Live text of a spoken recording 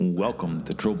Welcome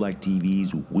to Troll Black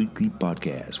TV's weekly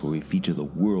podcast where we feature the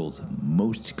world's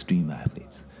most extreme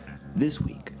athletes. This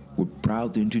week, we're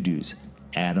proud to introduce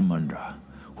Adam ONDRA,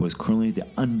 who is currently the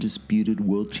undisputed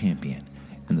world champion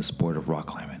in the sport of rock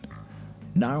climbing.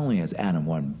 Not only has Adam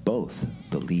won both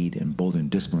the lead and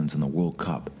bouldering disciplines in the World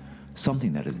Cup,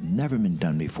 something that has never been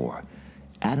done before,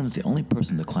 Adam is the only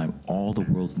person to climb all the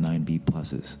world's 9B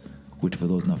pluses, which for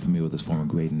those not familiar with this form of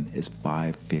grading is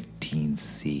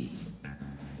 515C.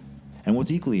 And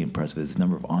what's equally impressive is the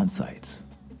number of on-sites.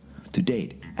 To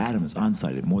date, Adam has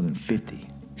on-sited more than 50.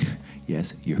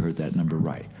 Yes, you heard that number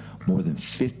right. More than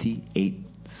 58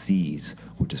 Cs,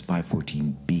 which is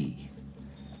 514B.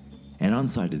 And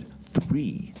on-sited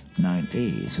 3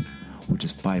 9As, which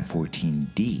is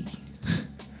 514D.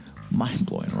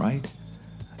 Mind-blowing, right?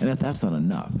 And if that's not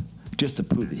enough, just to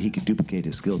prove that he could duplicate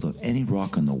his skills on any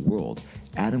rock in the world,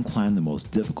 Adam climbed the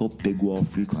most difficult big wall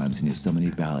free climbs in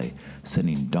Yosemite Valley,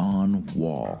 sending Dawn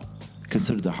Wall,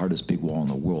 considered the hardest big wall in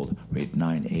the world, rated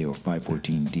 9A or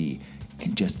 514D,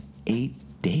 in just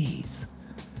 8 days.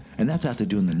 And that's after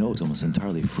doing the nose almost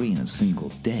entirely free in a single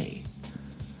day.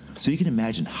 So you can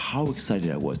imagine how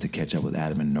excited I was to catch up with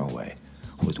Adam in Norway,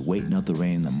 who was waiting out the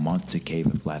rain in the monster cave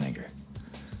at Flananger.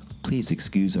 Please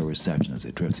excuse our reception as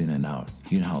it drifts in and out.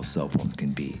 You know how cell phones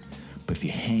can be. But if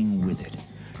you hang with it,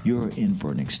 you're in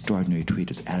for an extraordinary treat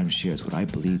as Adam shares what I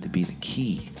believe to be the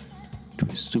key to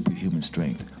his superhuman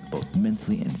strength, both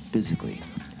mentally and physically,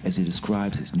 as he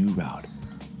describes his new route,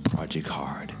 Project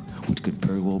Hard, which could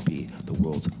very well be the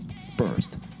world's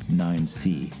first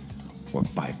 9C or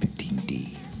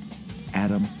 515D.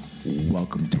 Adam,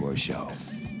 welcome to our show.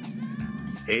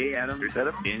 Hey, Adam. Here's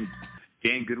Adam.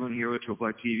 Dan Goodwin here with Troll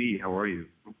Black TV. How are you?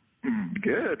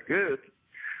 Good.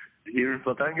 Here in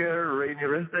Flananger, rainy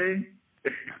rest day.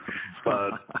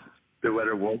 But the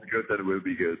weather was good, then it will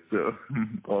be good. So,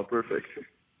 all perfect.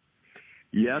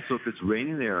 Yeah, so if it's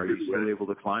raining there, are you still able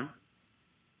to climb?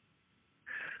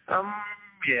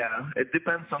 Yeah, it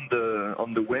depends on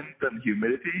the wind and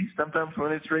humidity. Sometimes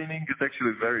when it's raining, it's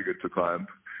actually very good to climb.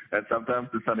 And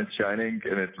sometimes the sun is shining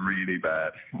and it's really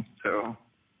bad. So,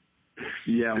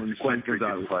 yeah, when the sun comes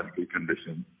out, fun, good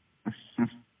conditions.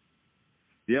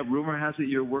 Yeah, rumor has it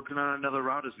you're working on another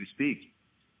route as we speak.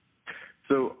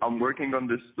 So I'm working on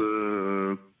this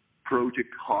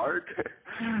Project Hard,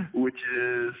 which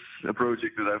is a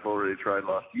project that I've already tried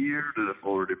last year, that I've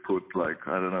already put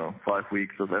 5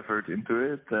 weeks of effort into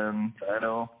it. And I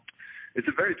know it's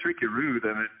a very tricky route,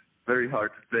 and it's very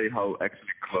hard to say how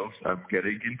actually close I'm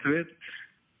getting into it.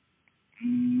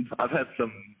 I've had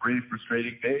some really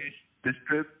frustrating days this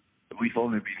trip. We've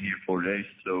only been here 4 days,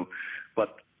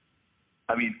 but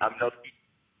I mean, I'm not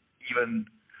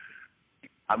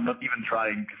even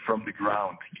trying from the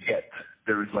ground yet.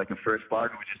 There is like a first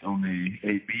part, which is only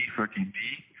 8B, 13D,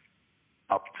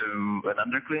 up to an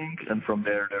undercling, and from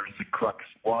there is a crux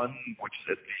 1, which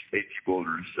is at least 80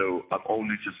 boulders. So I'm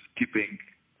only just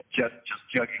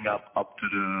jugging up to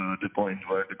the point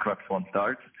where the crux 1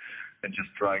 starts, and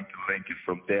just trying to link it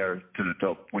from there to the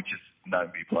top, which is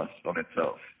 9B plus on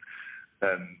itself.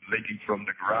 And linking from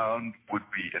the ground would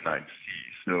be a 9C.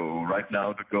 So right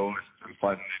now the goal is to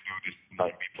finally do this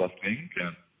 9B plus link,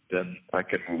 and then I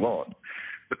can move on.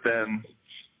 But then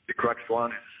the crux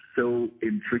 1 is so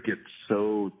intricate,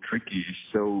 so tricky,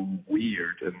 so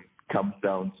weird, and comes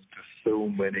down to so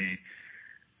many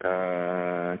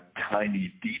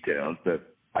tiny details that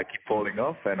I keep falling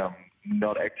off, and I'm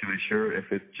not actually sure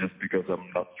if it's just because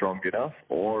I'm not strong enough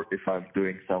or if I'm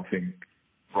doing something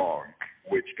wrong,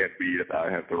 which can be that I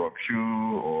have the wrong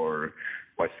shoe or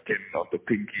my skin on the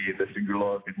pinky in the single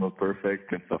log is not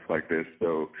perfect and stuff like this.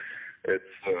 So it's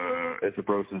a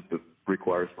process that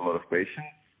requires a lot of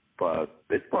patience, but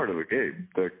it's part of the game.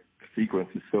 The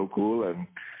sequence is so cool, and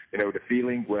the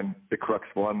feeling when the crux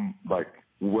 1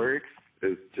 works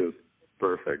is just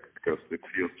perfect because it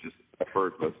feels just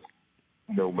effortless,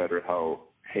 no matter how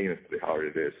heinously hard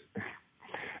it is.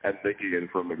 And taking it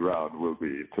from the ground will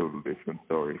be a totally different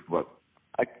story. But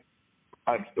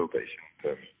I'm still patient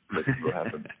and let's see what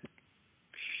happens.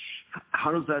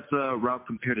 How does that route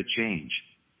compare to change?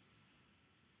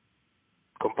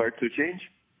 Compared to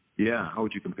change? Yeah, how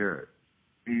would you compare it?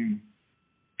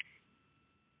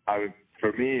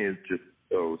 For me, it's just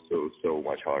so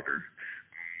much harder.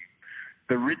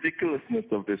 The ridiculousness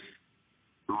of this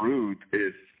route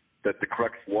is that the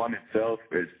crux 1 itself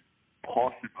is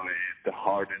possibly the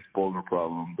hardest boulder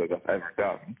problem that I've ever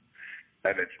done.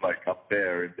 And it's up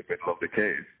there in the middle of the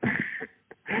cave.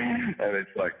 And it's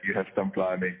you have some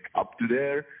climbing up to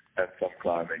there and some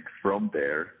climbing from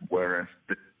there, whereas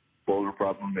the boulder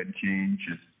problem and change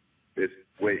is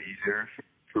way easier.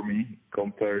 for me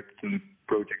compared to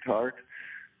Project Hard,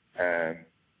 and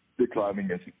the climbing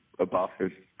is above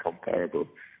is comparable.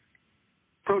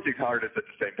 Project Hard is at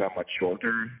the same time much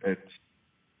shorter. It's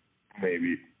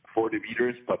maybe 40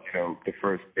 meters, but the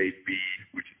first 8B,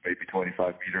 which is maybe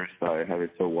 25 meters, I have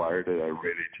it so wired that I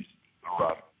really just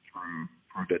run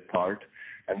through that part.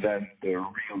 And then the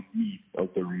real meat of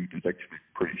the route is actually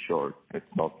pretty short. It's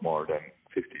not more than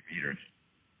 50 meters.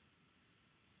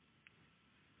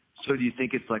 So do you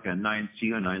think it's like a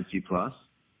 9C or 9C plus?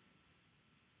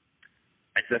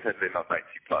 It's definitely not 9C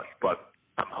plus, but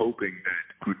I'm hoping that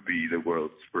it could be the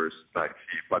world's first 9C.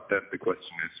 But then the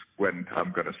question is when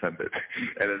I'm going to send it.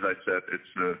 And as I said,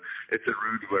 it's a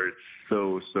route where it's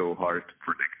so hard to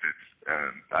predict it.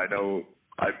 And I know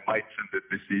I might send it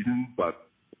this season, but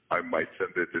I might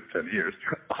send it in 10 years.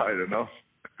 I don't know.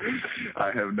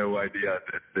 I have no idea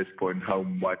at this point how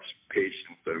much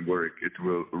patience and work it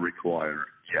will require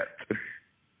yet.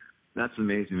 That's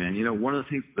amazing, man. One of the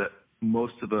things that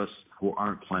most of us who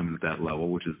aren't climbing at that level,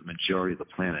 which is the majority of the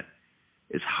planet,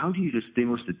 is how do you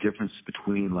distinguish the difference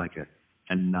between like a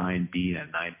 9B and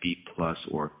a 9B plus,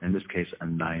 or in this case, a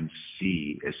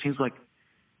 9C? It seems like,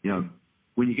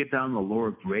 when you get down the lower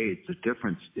grades, the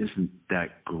difference isn't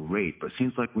that great. But it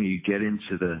seems like when you get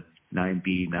into the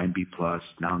 9B, 9B plus,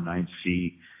 now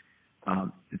 9C,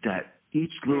 that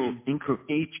each little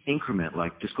increment,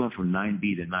 like just going from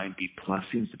 9B to 9B plus,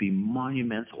 seems to be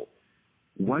monumental.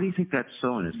 Why do you think that's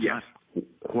so? And it's not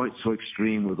quite so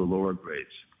extreme with the lower grades.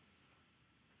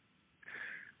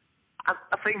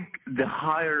 I think the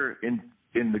higher in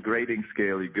the grading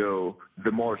scale you go,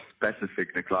 the more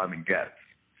specific the climbing gets.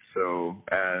 So,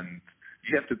 and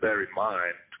you have to bear in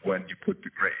mind when you put the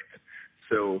grade.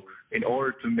 So, in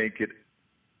order to make it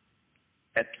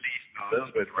at least a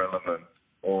little bit relevant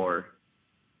or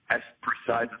as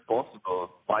precise as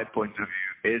possible, my point of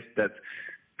view is that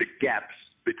the gaps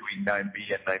between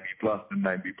 9B and 9B plus and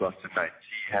 9B plus and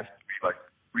 9C has to be like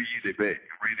really big,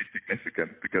 really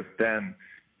significant, because then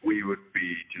we would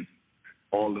be just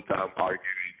all the time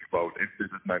arguing about if this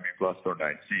is 9B plus or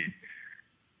 9C.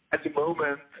 At the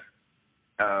moment,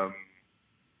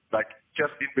 like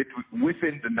just in between,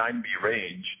 within the 9B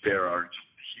range, there are just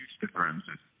huge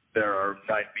differences. There are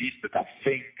 9Bs that I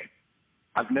think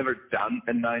I've never done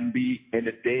a 9B in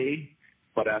a day,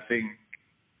 but I think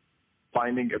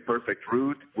finding a perfect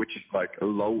route, which is like a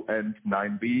low-end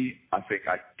 9B, I think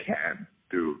I can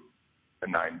do a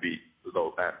 9B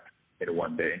low-end in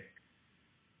one day.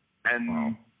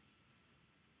 And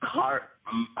higher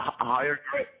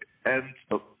end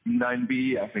of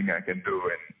 9B, I think I can do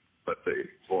in, let's say,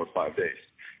 4 or 5 days.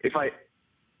 If I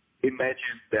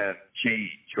imagine that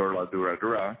change or La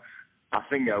Dura, I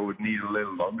think I would need a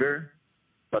little longer,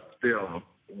 but still,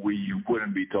 we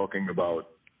wouldn't be talking about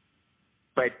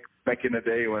back in the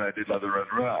day when I did La Dura,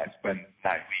 I spent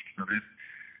 9 weeks on it.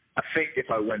 I think if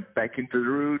I went back into the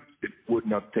route, it would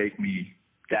not take me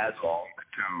that long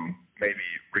to maybe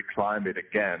reclimb it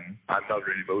again. I'm not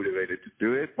really motivated to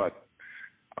do it, but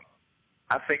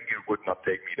I think it would not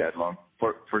take me that long.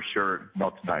 For sure,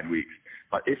 not 9 weeks.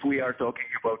 But if we are talking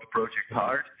about the Project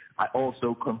Hard, I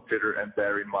also consider and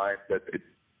bear in mind that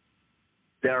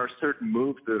there are certain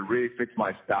moves that really fit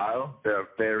my style. They're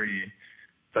very,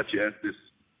 such as this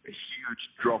huge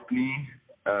drop knee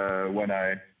when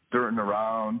I turn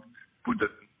around, put the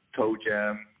toe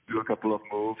jam, do a couple of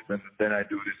moves, and then I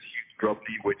do this huge drop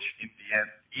knee, which in the end,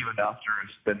 even after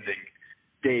spending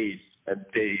days and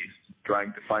days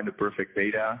trying to find the perfect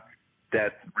beta,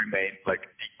 that remains like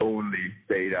the only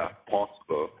beta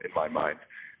possible in my mind.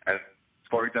 And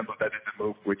for example, that is a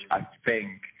move which I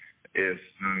think is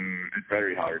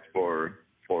very hard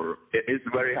it's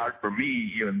very hard for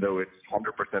me, even though it's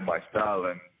 100% my style,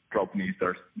 and drop knees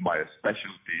are my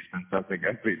specialties and something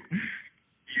I've been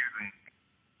using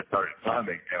I started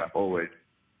climbing, and I've always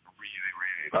really,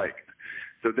 really liked.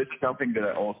 So this is something that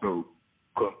I also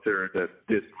consider that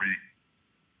this really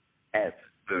adds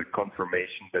the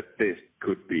confirmation that this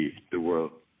could be the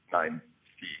world's 9C.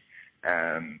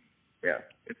 And yeah,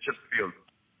 it just feels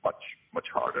much, much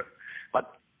harder.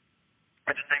 But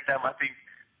at the same time, I think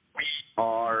we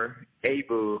are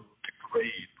able to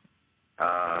grade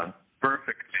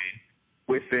perfectly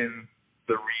within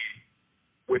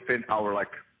our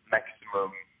like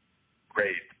maximum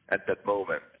grade at that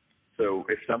moment. So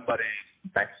if somebody's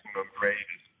maximum grade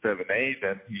is 7.8,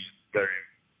 then he's very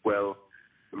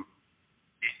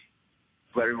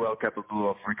well capable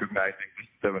of recognizing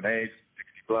the 7.8, 60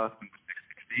 plus, and the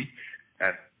 660.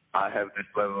 And I have this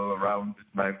level around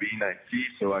 9B, 9C,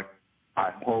 so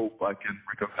I hope I can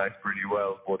recognize pretty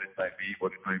well what is 9B,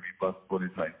 what is 9B plus, what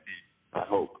is 9C. I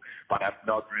hope. But I've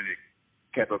not really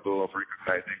capable of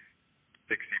recognizing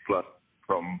 60 plus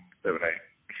from 7A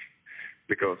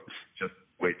because it's just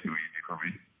way too easy for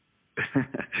me.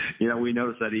 We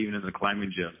notice that even in the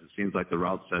climbing gyms, it seems like the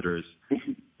route setters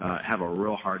have a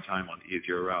real hard time on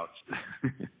easier routes.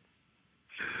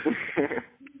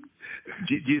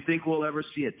 Do you think we'll ever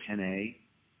see a 10A?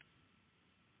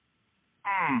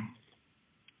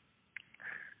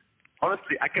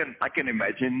 Honestly, I can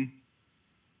imagine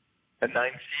a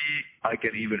 9C. I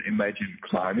can even imagine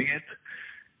climbing it.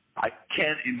 I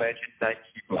can't imagine 9C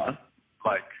plus,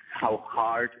 like how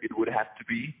hard it would have to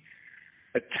be.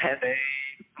 A 10A,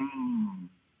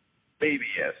 maybe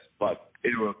yes, but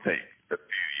it will take a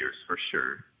few years for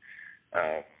sure.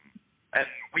 And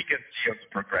we can see on the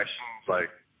progressions,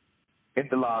 like in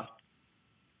the last,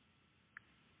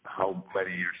 how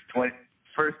many years?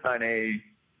 First 9A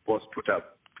was put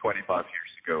up 25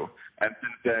 years ago, and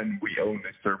since then we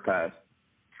only surpassed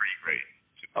 3 grades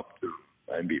up to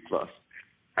 9B plus.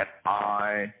 And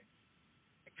I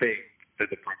think that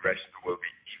the progression will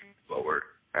be even slower,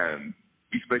 and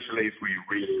especially if we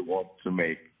really want to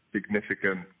make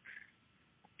significant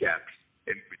gaps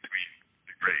in between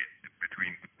the grades, in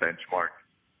between the benchmark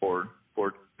for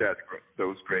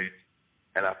those grades.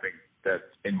 And I think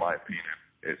that, in my opinion,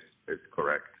 is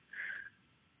correct.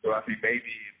 So I think maybe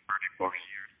in 30, 40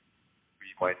 years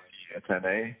we might see a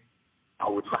 10A. I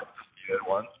would like to see that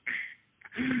once,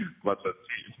 but let's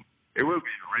see. It will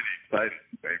be really exciting.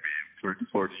 Maybe in 30,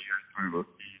 40 years we will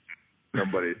see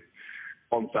somebody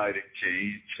on-siding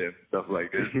change and stuff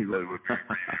like this. That would be really,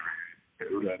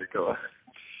 really radical.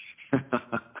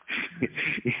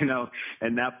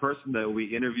 And that person that we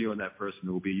interview, and that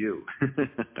person will be you.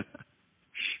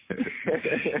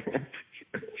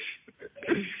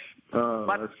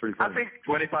 That's pretty funny. I think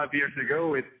 25 years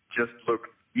ago it just looked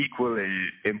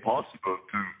equally impossible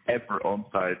to ever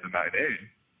on-side the 9A.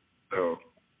 So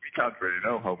we can't really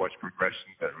know how much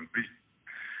progression there would be.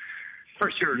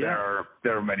 For sure, yeah.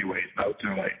 There are many ways now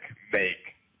to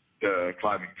make the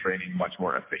climbing training much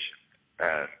more efficient,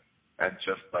 and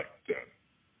just like the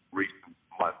recent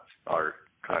months are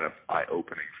kind of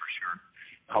eye-opening for sure.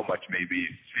 How much maybe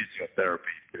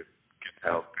physiotherapy could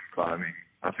help in climbing.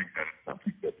 I think that is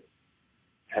something that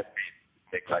has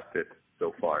been neglected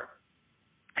so far,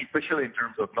 especially in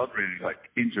terms of not really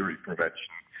injury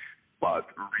prevention, but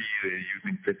really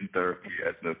using physiotherapy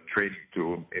as a training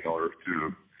tool in order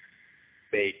to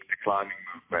make the climbing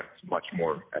movements much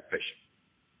more efficient.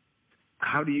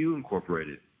 How do you incorporate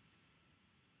it?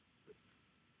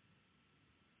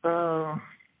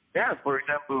 For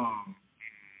example,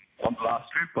 on the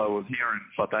last trip I was here in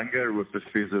Flatanger with this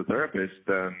physiotherapist,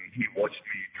 and he watched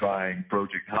me trying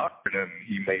Project Hard, and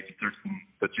he made certain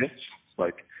suggestions,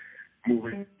 like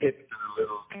moving hips in a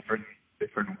little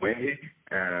different way.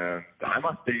 And I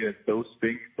must say that those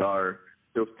things are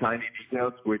those tiny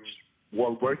details which,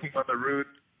 while working on the route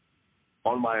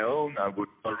on my own, I would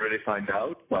already find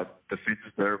out. But the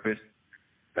physiotherapist,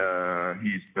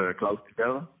 he's Klaus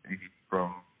Tibel, he's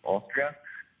from Austria.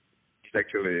 He's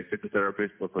actually a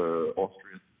physiotherapist of the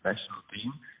Austrian national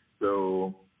team.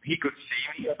 So he could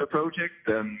see me at the project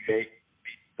and make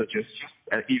suggestions,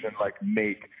 and even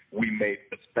we made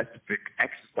a specific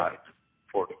exercise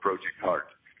for the Project Hard,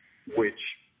 which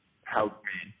helped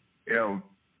me,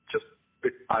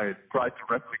 I tried to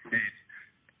replicate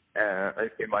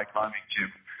in my climbing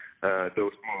gym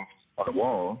those moves on the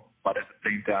wall, but at the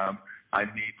same time I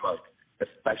need a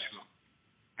special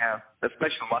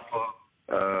muscle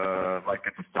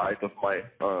at the side of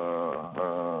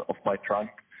my trunk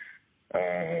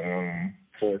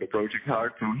for the Project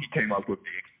Hard. So he came up with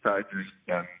the exercises,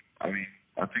 and I think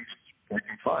it's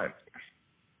working fine.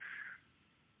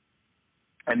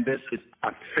 And this is,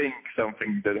 I think,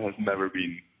 something that has never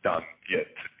been done yet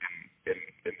in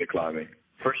the climbing.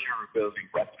 For sure, building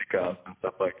replicas and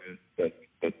stuff like this,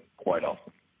 that's quite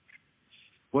awesome.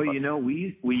 Well,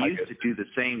 we used to do the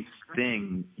same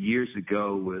thing years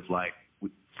ago with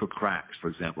for cracks, for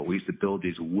example. We used to build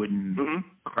these wooden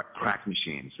crack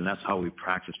machines, and that's how we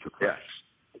practiced for cracks.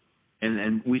 Yes.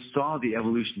 And we saw the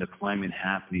evolution of climbing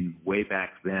happening way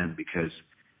back then, because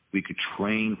we could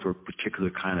train for a particular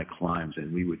kind of climbs,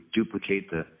 and we would duplicate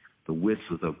the width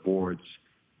of the boards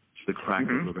to the crack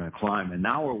that we were going to climb. And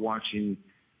now we're watching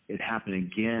it happen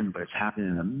again, but it's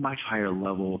happening at a much higher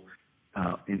level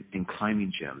in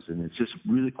climbing gyms. And it's just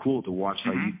really cool to watch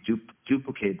how you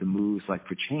duplicate the moves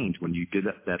for change. When you did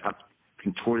that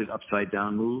contorted upside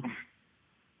down move,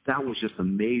 that was just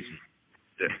amazing.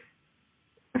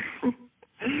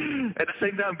 At the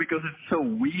same time, because it's so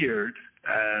weird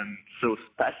and so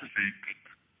specific,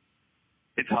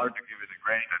 it's hard to give it a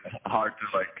grade and hard to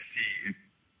see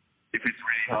if it's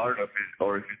really hard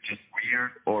or if it's just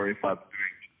weird or if I'm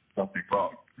doing something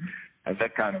wrong. And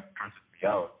that kind of stresses me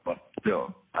out. But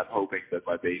still, I'm hoping that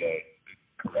my data is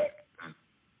correct.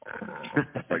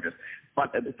 Stuff like this.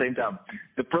 But at the same time,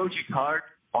 the project hard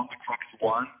on the Crux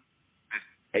 1,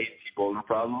 this 80 boulder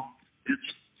problem, is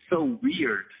so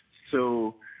weird.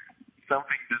 So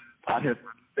something that I have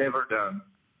never done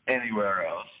anywhere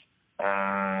else.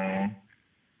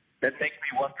 That makes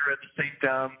me wonder at the same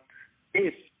time,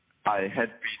 if I had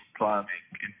been climbing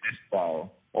in this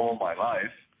style all my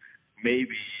life,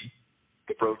 maybe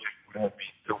the project would have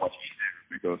been so much easier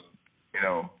because,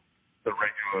 the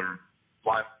regular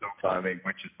limestone climbing,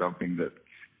 which is something that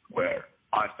where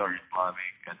I started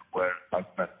climbing and where I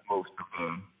spent most of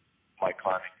my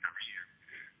climbing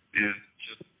career, is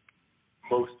just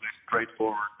mostly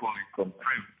straightforward pulling from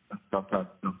trim and sometimes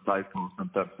some cycles,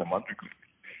 sometimes some underclips.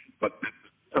 But this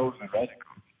is totally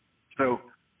radical. So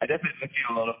I definitely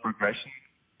feel a lot of progression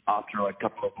after a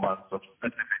couple of months of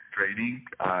specific training.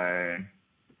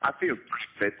 I feel pretty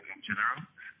fit in general,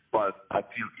 but I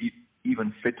feel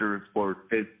even fitter for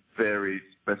this very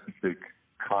specific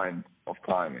kind of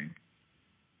climbing.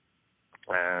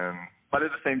 But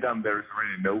at the same time, there is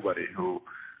really nobody who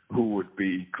would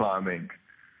be climbing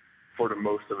for the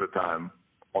most of the time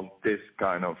on this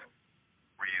kind of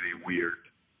really weird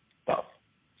stuff.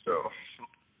 So.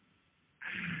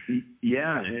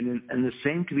 Yeah, and the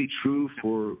same could be true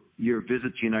for your visit to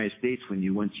the United States when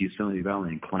you went to Yosemite Valley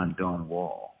and climbed Dawn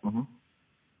Wall. Mm-hmm.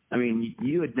 I mean,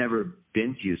 you had never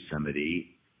been to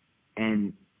Yosemite,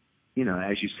 and,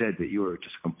 as you said, that you were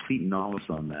just a complete novice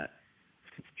on that.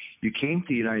 You came to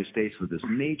the United States with this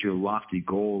major lofty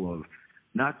goal of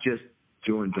not just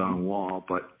doing Dawn Wall,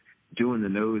 but doing the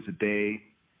nose a day,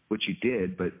 which you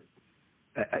did, but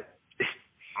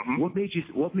what made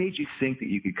you think that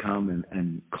you could come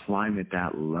and climb at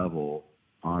that level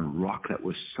on rock that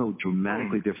was so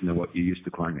dramatically different than what you used to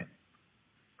climbing?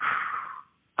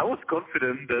 I was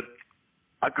confident that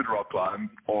I could rock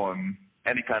climb on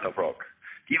any kind of rock.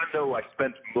 Even though I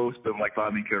spent most of my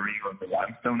climbing career on the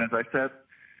limestone, as I said,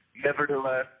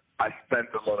 nevertheless, I spent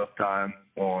a lot of time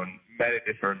on many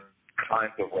different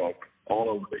kinds of rock all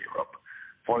over Europe.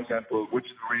 For example, which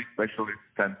is really special is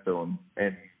sandstone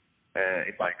in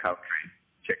my country,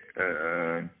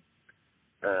 in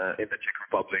the Czech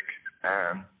Republic.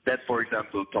 That, for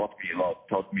example, taught me a lot,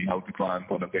 taught me how to climb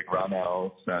on a big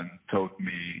runhouse and taught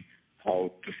me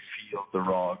how to feel the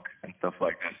rock and stuff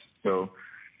like this. So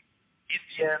in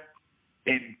the end,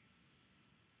 in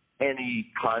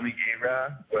any climbing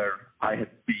area where I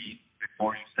had been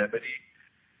before Yosemite,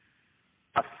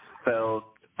 I felt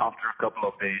after a couple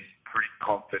of days pretty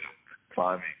confident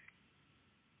climbing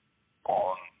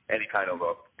on any kind of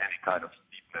rock, any kind of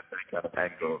steepness, any kind of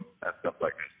angle, and stuff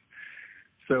like this.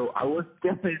 So I was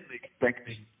definitely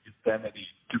expecting Yosemite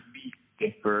to be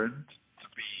different, to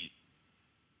be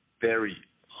very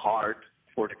hard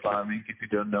for the climbing if you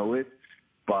don't know it.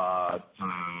 But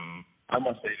I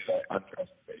must say that I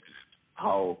underestimated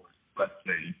how, let's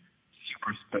say,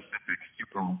 super specific,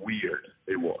 super weird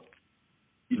it was,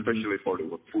 especially for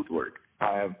the footwork.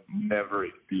 I have never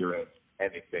experienced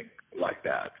anything like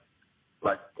that.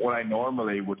 Like what I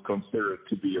normally would consider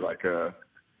to be like a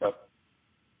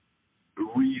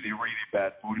really, really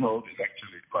bad foothold is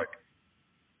actually like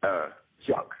a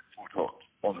junk foothold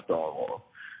on the Dawn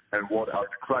Wall. And what are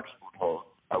the crux footholds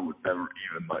I would never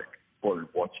even bother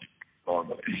watching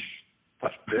normally.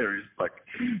 But there is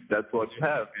that's what you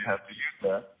have. You have to use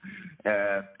that.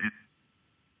 And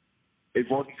it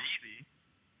wasn't easy.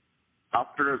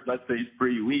 After, let's say,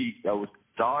 3 weeks, I was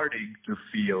starting to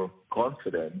feel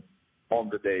confident on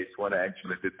the days when I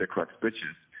actually did the crux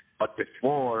pitches. But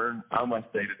before, I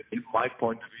must say that in my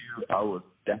point of view, I was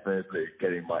definitely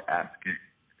getting my ass kicked.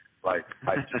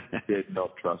 I just did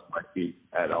not trust my feet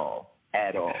at all.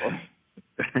 At all.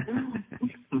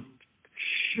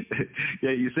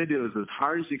 Yeah, you said it was as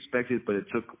hard as you expected, but it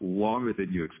took longer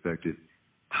than you expected.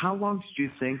 How long did you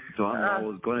think Dawn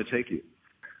Wall was going to take you?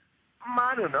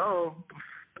 I don't know.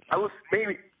 I was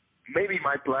maybe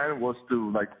my plan was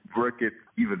to work it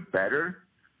even better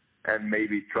and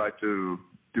maybe try to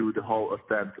do the whole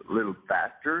ascent a little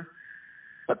faster.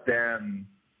 But then,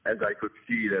 as I could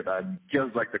see that I'm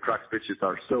just the crux pitches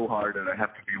are so hard and I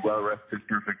have to be well rested,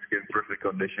 perfect skin, perfect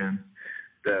conditions,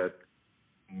 that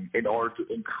in order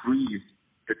to increase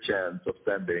the chance of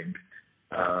standing,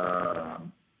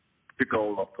 the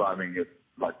goal of climbing is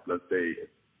let's say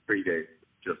 3 days,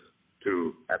 just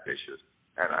too ambitious.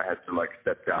 And I had to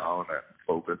step down and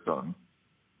focus on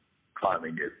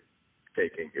climbing it,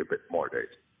 taking a bit more days.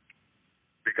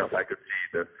 Because I could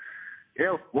see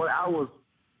what I was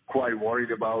quite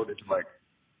worried about is like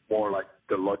more like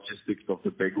the logistics of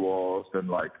the big walls and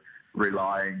like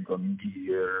relying on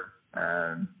gear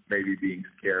and maybe being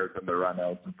scared on the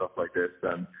runouts and stuff like this.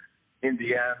 And in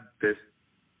the end, this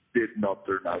did not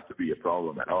turn out to be a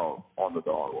problem at all on the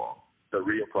Dawn Wall. The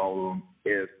real problem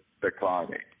is the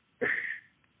climbing.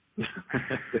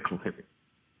 The climbing.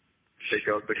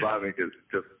 Because the climbing is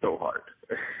just so hard.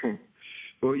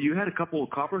 Well, you had a couple of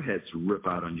copperheads rip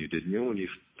out on you, didn't you, when you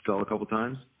fell a couple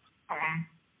times?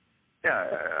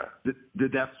 Yeah.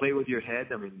 Did that play with your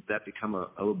head? I mean, did that become a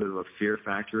little bit of a fear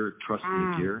factor,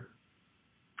 trusting the gear?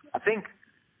 I think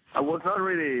I was not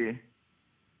really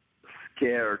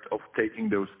scared of taking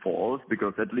those falls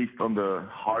because at least on the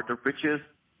harder pitches,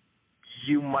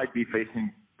 you might be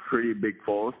facing pretty big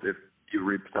falls if you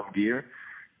rip some gear,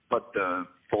 but the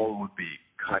fall would be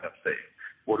kind of safe.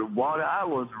 What I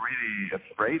was really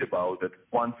afraid about that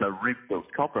once I ripped those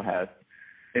copperheads,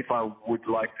 if I would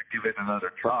like to give it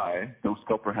another try, those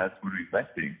copperheads would be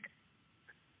messing.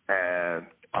 And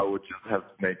I would just have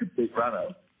to make a big run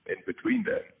out in between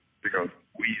them because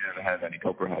we didn't have any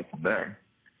copperheads in there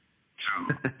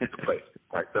to place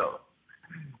myself.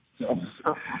 So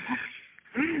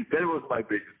that was my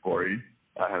biggest worry,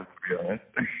 I have to be honest.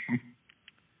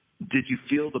 Did you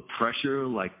feel the pressure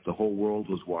like the whole world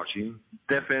was watching?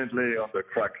 Definitely on the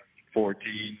Crux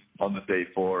 14 on the day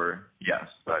 4, yes,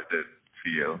 I did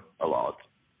feel a lot.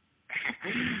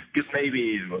 Because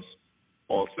maybe it was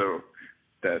also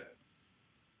that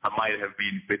I might have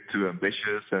been a bit too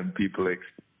ambitious and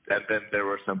and then there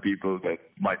were some people that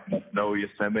might not know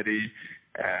Yosemite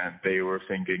and they were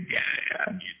thinking,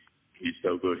 yeah, he's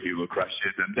so good, he will crush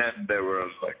it. And then there were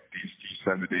like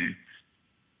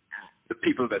the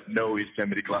people that know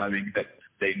Yosemite climbing, that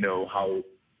they know how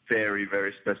very,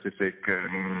 very specific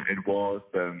it was,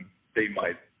 they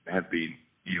might have been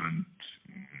even,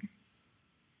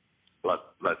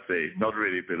 let's say, not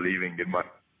really believing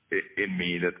in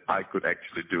me that I could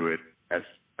actually do it as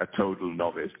a total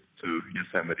novice to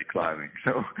Yosemite climbing.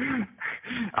 So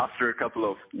after a couple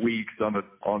of weeks on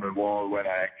a wall, when I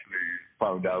actually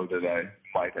found out that I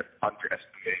might have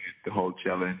underestimated the whole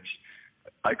challenge,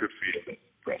 I could feel the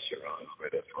pressure on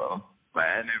it as well.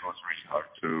 And it was really hard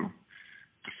to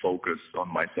focus on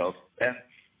myself. And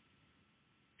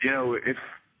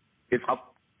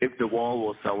if the wall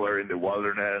was somewhere in the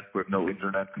wilderness with no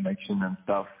internet connection and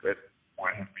stuff, it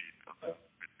would have been a little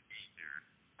bit easier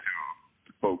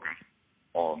to focus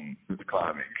on the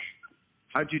climbing.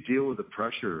 How'd you deal with the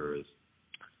pressure?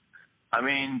 I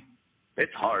mean,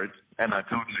 it's hard, and I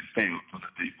totally failed on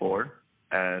the day 4.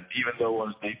 And even though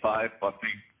on day 5, I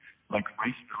think, like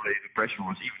recently, the pressure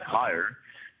was even higher.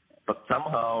 But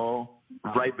somehow,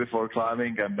 right before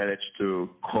climbing, I managed to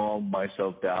calm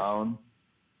myself down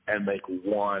and make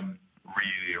one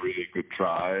really, really good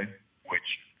try,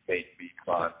 which made me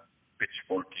climb pitch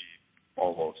 14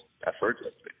 almost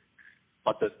effortlessly.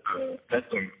 But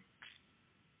that's the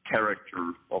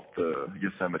character of the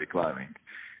Yosemite climbing.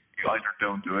 You either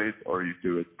don't do it or you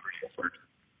do it pretty effortlessly.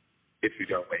 If you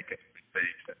don't make any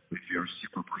mistakes, if you're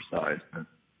super precise and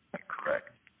correct.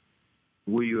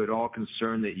 Were you at all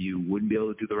concerned that you wouldn't be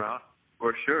able to do the route?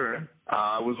 For sure.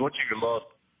 I was watching a lot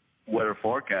weather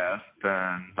forecast,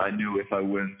 and I knew if I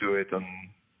wouldn't do it on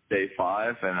day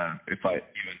 5, and if I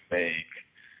even make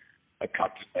a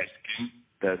cut to my skin,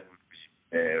 that would be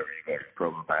very, very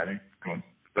problematic because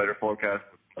the weather forecast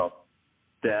was not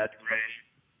that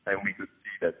great, and we could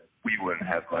see that we wouldn't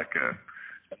have like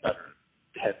another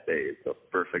 10 days of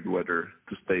perfect weather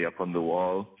to stay up on the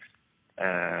wall.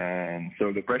 And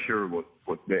so the pressure was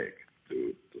big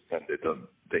to send it on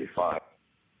day 5.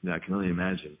 Yeah, I can only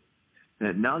imagine.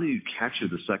 Now that you captured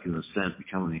the second ascent,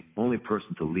 becoming the only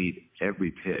person to lead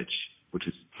every pitch, which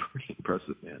is pretty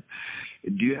impressive, man.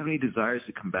 Do you have any desires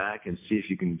to come back and see if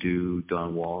you can do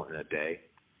Dawn Wall in a day?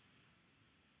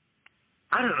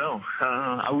 I don't know.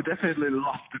 I would definitely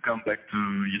love to come back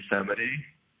to Yosemite.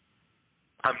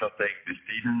 I'm not saying this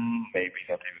season, maybe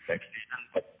not even next season,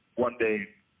 but one day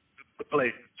the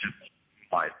place is just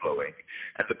mind-blowing.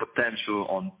 And the potential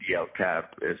on the El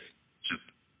Cap is just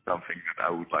something that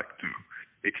I would like to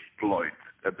exploit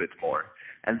a bit more.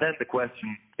 And then the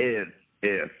question is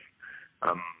if,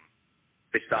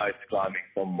 besides climbing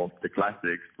some of the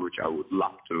classics, which I would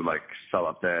love to, like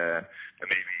Salater, and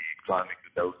maybe climbing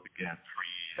the Nose Again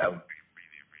 3, I would be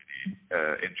really,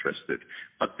 really interested.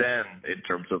 But then in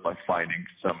terms of like finding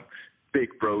some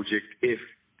big project, if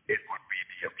it would be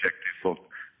the objective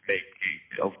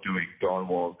of doing Dawn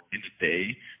Wall in a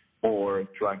day, or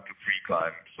trying to free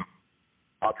climb some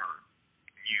other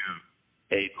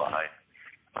new 8 line,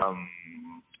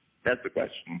 That's the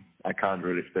question. I can't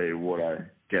really say what I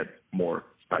get more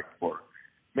respect for.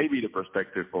 Maybe the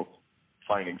perspective of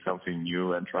finding something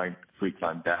new and trying to free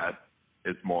climb that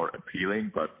is more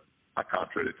appealing, but I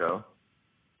can't really tell.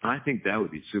 I think that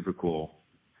would be super cool.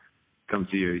 Come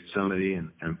to Yosemite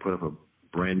and put up a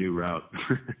brand new route.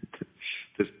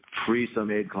 Just free some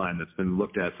aid climb that's been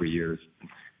looked at for years.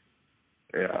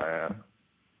 Yeah.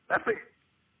 I think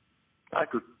I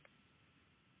could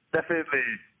definitely,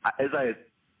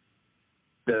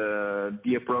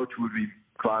 the approach would be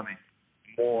climbing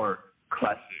more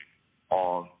classic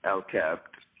on El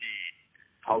Cap to see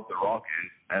how the rock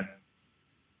is. And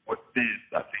with this,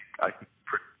 I think I could,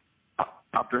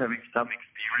 after having some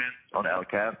experience on El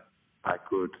Cap, I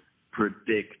could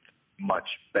predict much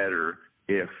better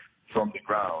if from the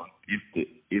ground, if the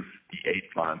aid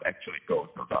climb actually goes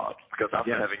or not. Because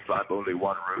after having climbed only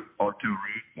one route or two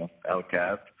routes of El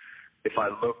Cap, if I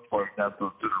look, for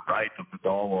example, to the right of the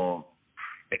Dawn Wall,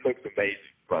 it looks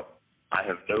amazing, but I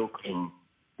have no clue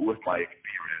with my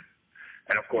experience.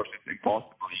 And of course, it's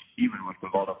impossible, even with a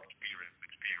lot of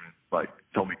experience like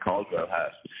Tommy Caldwell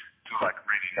has, to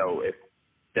really know if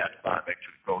that climb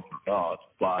actually goes or not.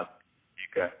 But you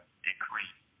can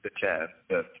increase the chance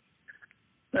that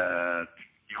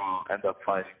you will end up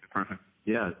finding the perfect.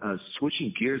 Yeah,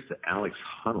 switching gears to Alex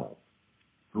Hunnell,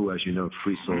 who, as you know,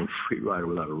 free solo free rider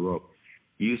without a rope.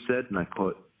 You said, and I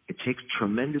quote, "It takes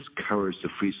tremendous courage to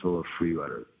free solo free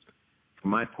rider.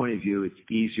 From my point of view, it's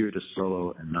easier to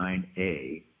solo a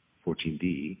 9A,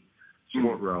 14D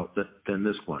sport route than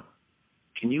this one."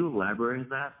 Can you elaborate on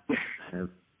that?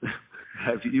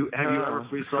 Have you ever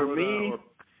free soloed? For me,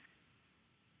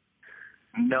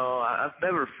 no, I've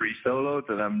never free soloed,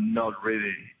 and I'm not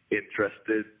really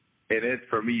interested in it.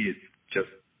 For me, it's just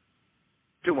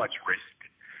too much risk.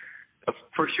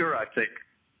 For sure, I take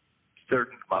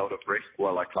certain amount of risk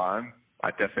while I climb.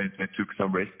 I definitely took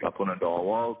some risk up on a door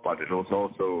wall, but it was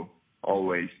also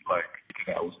always I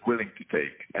was willing to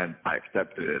take, and I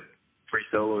accepted it. Free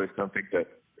solo is something that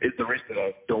is the risk that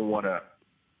I don't want to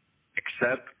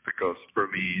accept, because for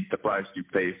me, the price you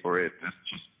pay for it is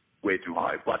just way too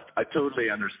high. But I totally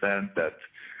understand that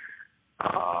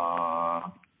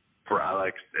for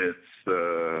Alex,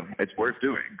 it's worth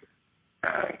doing.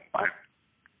 I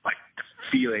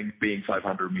feeling being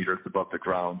 500 meters above the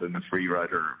ground in a free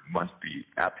rider must be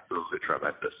absolutely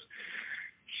tremendous.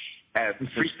 And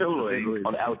free soloing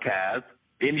on El Cap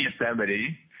in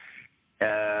Yosemite,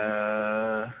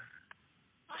 for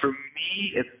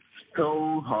me, it's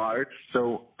so hard,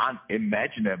 so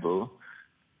unimaginable,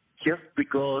 just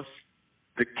because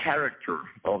the character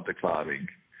of the climbing.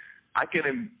 I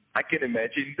can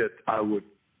imagine that I would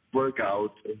work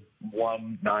out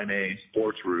one 9A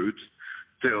sports route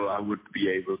till I would be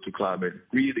able to climb it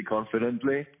really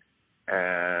confidently.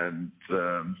 And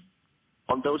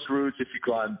on those routes, if you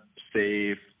climb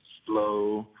safe,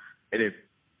 slow, and if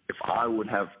I would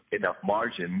have enough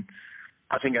margin,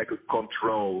 I think I could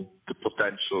control the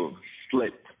potential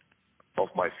slip of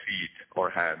my feet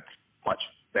or hands much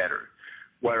better.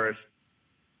 Whereas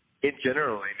in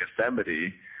general in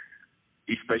Yosemite,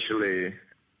 especially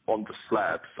on the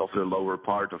slabs of the lower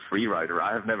part of freerider,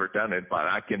 I have never done it, but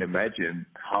I can imagine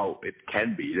how it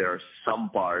can be. There are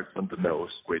some parts on the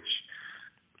nose which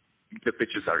the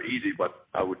pitches are easy, but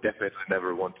I would definitely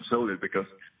never want to solo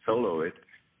it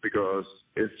because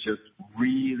it's just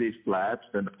really flat,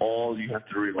 and all you have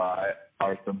to rely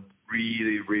are some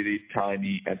really, really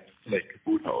tiny and slick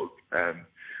footholds. And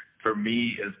for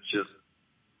me, it's just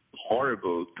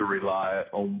horrible to rely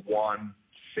on one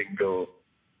single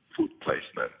foot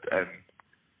placement, and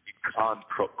you can't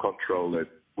control it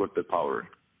with the power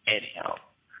anyhow.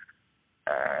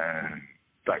 And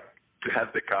to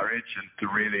have the courage and to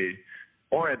really,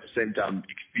 or at the same time,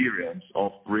 experience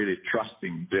of really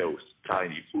trusting those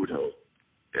tiny footholds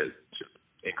is just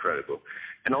incredible.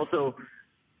 And also,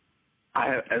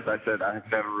 as I said, I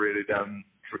have never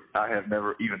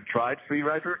even tried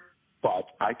freerider,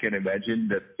 but I can imagine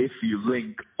that if you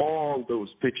link all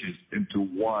those pitches into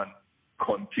one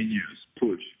continuous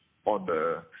push on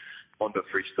the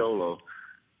free solo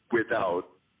without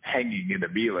hanging in the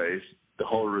melees, the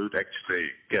whole route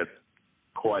actually gets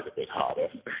quite a bit harder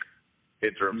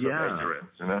in terms of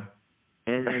endurance, you know.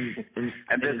 And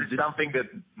this is something that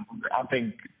I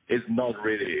think is not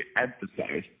really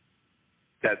emphasized,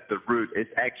 that the route is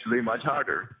actually much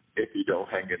harder if you don't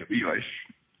hang in the melees.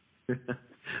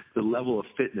 The level of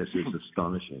fitness is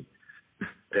astonishing.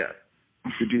 Yeah.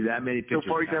 To do that many pitches. So,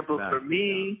 for example, for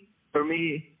me,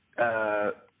 potentially,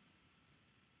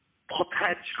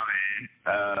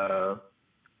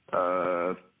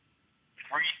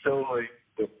 free soloing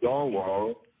the Dawn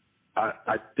Wall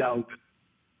I doubt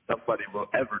somebody will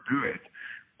ever do it.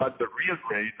 But the real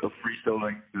rate of free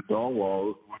soloing the dawn wall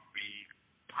would be,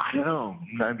 I don't know,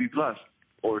 90 plus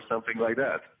or something like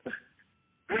that.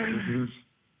 Mm-hmm.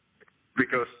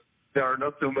 Because there are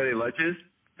not so many ledges,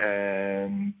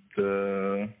 and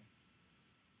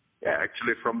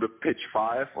actually from the pitch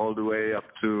 5 all the way up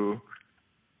to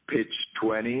pitch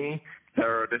 20,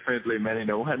 there are definitely many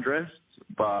no-hand rests,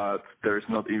 but there's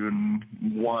not even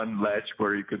one ledge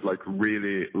where you could like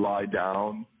really lie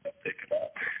down and take it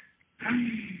up.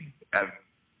 And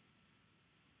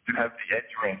to have the edge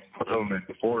rest not only in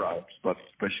the forearms, but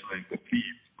especially in the feet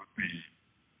would be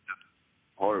just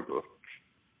horrible.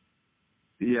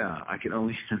 Yeah, I can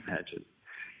only imagine.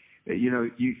 You know,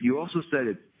 you also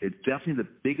said it's definitely the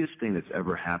biggest thing that's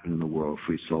ever happened in the world,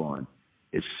 free soloing.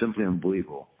 It's simply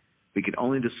unbelievable. We can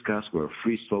only discuss whether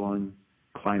free soloing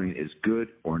climbing is good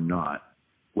or not,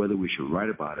 whether we should write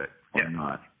about it or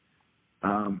not.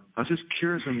 I was just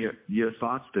curious on your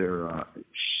thoughts there.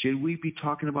 Should we be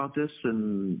talking about this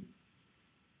and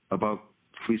about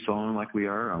free soloing like we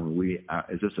are? I mean,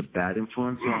 is this a bad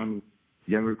influence on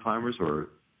younger climbers, or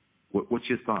what's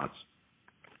your thoughts?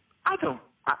 I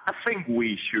think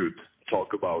we should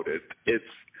talk about it. It's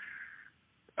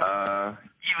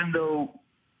even though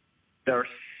there are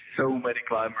so many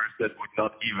climbers that would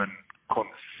not even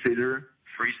consider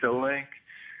free soloing,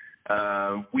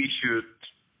 we should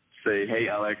say, hey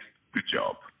Alex, good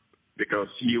job, because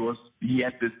he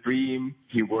had this dream,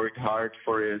 he worked hard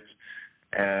for it,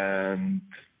 and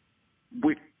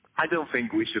I don't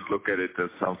think we should look at it as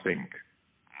something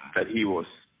that he was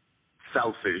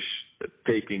selfish,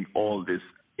 taking all this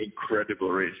incredible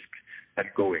risk and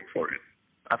going for it.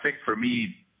 I think for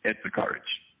me, it's the courage.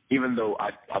 Even though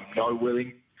I'm not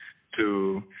willing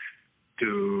to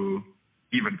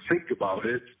even think about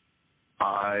it,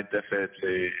 I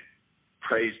definitely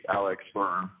praised Alex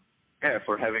for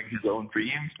having his own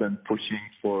dreams and pushing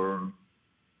for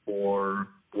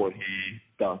what he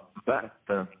does the best.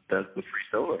 That's the free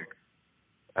soloing,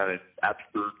 and it's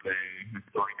absolutely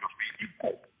historical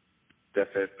feat.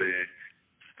 Definitely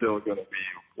still going to be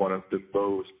one of the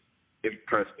most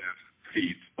impressive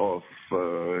feats of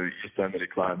Yosemite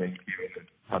climbing even in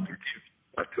 100 years.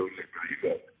 I totally believe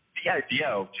that. The idea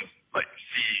of just like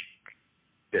seeing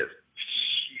this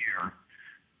sheer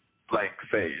blank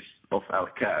face of Al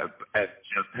Cab and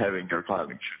just having your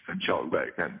climbing shoes and chalk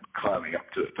bag and climbing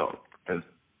up to the top is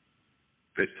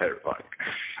terrifying.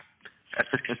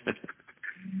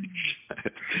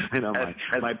 I know,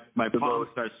 my palms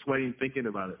start sweating thinking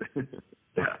about it.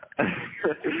 Yeah.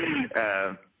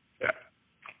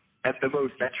 And the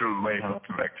most natural way how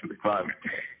to actually climb it.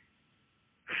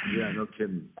 Yeah, no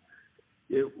kidding.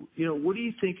 You know, what do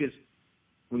you think is,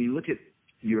 when you look at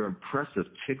your impressive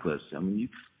tick list, I mean,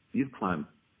 you've climbed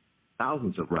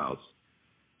thousands of routes.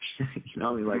 You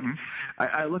know, I mean, like,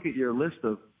 I look at your list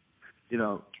of, you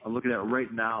know, I'm looking at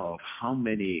right now of how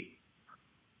many,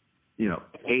 you know,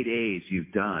 8As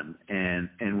you've done. And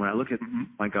when I look at,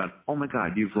 oh my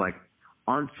God, you've like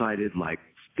on-sighted like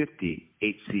 50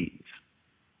 8Cs.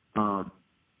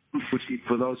 Which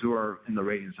for those who are in the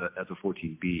ratings as a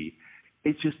 14B,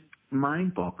 it's just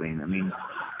mind-boggling. I mean,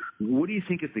 what do you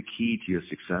think is the key to your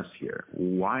success here?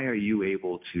 Why are you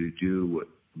able to do what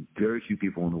very few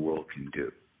people in the world can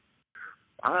do?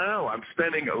 I don't know. I'm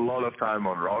spending a lot of time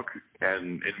on rock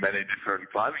and in many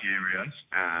different climbing areas,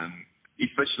 and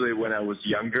especially when I was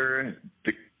younger,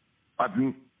 I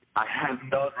have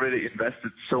not really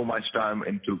invested so much time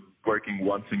into working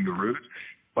one single route,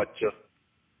 but just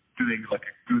doing like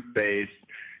a good base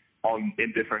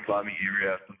in different climbing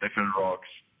areas, on different rocks,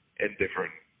 in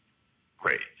different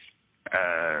grades.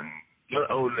 And not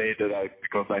only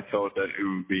because I thought that it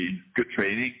would be good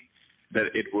training,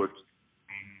 that it would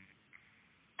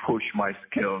push my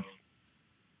skills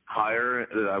higher,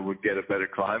 that I would get a better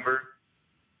climber,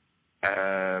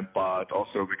 but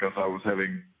also because I was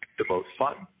having the most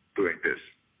fun doing this.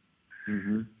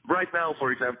 Right now,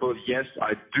 for example, yes,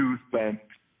 I do spend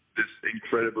this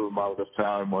incredible amount of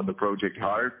time on the project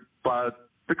hard, but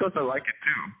because I like it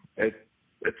too.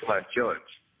 It's a nice challenge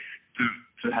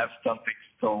to have something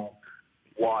so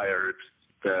wired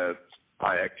that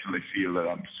I actually feel that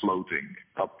I'm floating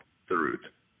up the route.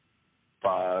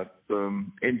 But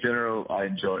in general, I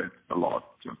enjoy it a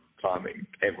lot, just climbing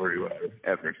everywhere,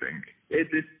 everything.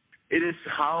 It is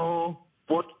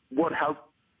what helped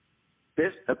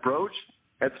this approach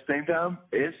at the same time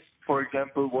is, for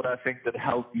example, what I think that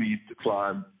helped me to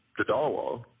climb the dawn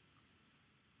wall.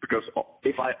 Because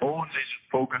if I only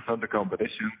just focused on the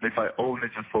competition, if I only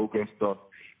just focused on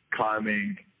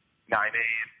climbing 9A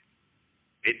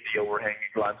in the overhanging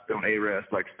limestone areas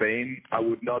like Spain, I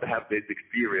would not have this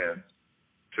experience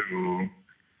to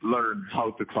learn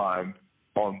how to climb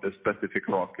on the specific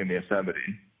rock in Yosemite.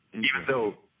 Even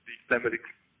though the Yosemite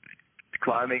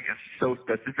climbing is so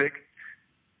specific,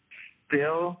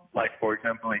 still, like for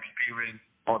example, experience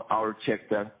on our Czech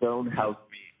sandstone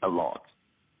helped me a lot.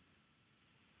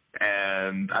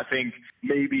 And I think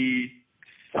maybe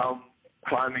some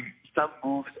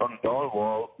moves on the door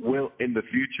wall will in the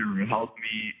future help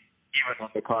me even on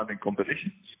the climbing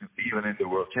competitions, even in the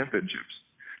world championships.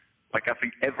 Like I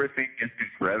think everything is good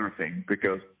for everything,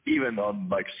 because even on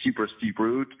like super steep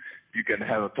route, you can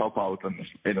have a top out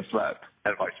in a slab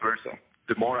and vice versa.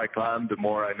 The more I climb, the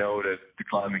more I know that the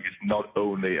climbing is not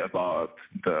only about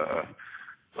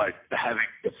having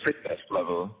the fitness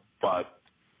level, but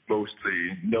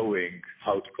mostly knowing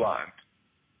how to climb.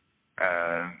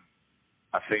 And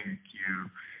I think you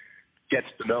get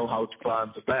to know how to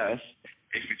climb the best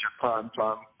if you just climb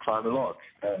a lot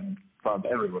and climb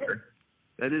everywhere.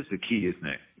 That is the key, isn't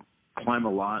it? Climb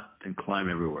a lot and climb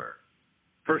everywhere.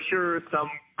 For sure, some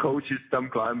coaches, some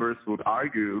climbers would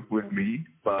argue with me,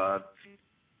 but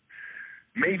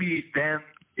maybe then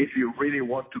if you really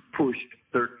want to push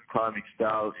a certain climbing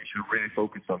style, you should really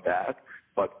focus on that.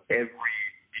 But every,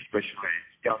 especially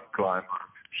young climber,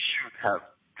 should have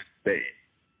this base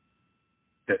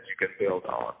that you can build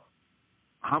on.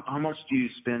 How much do you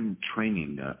spend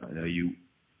training? Are you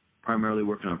primarily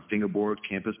working on fingerboard,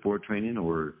 campus board training,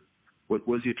 or what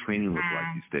does your training look like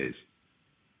these days?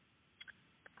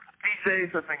 These days,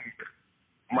 I think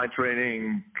my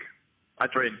training, I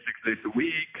train 6 days a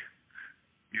week,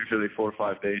 usually 4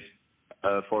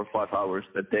 or 5 hours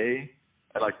a day,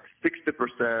 and like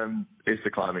 60% is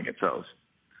the climbing itself.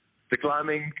 The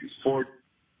climbing for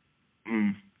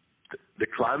the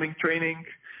climbing training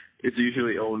is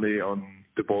usually only on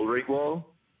the bouldering wall,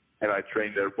 and I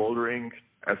train there bouldering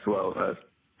as well as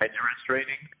endurance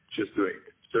training, just doing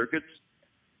circuits.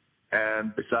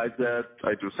 And besides that,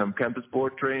 I do some campus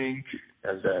board training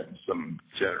and then some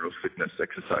general fitness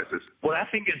exercises. What I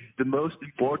think is the most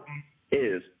important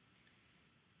is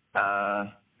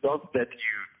not that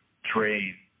you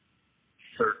train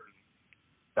certain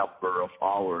number of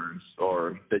hours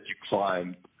or that you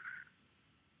climb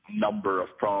number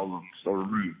of problems or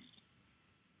routes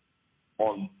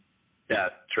on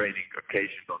that training occasion,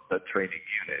 on that training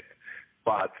unit,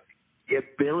 but the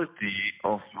ability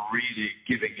of really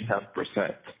giving 100%.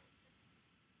 To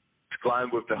climb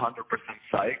with the 100%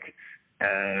 psych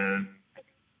and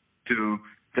to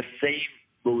the same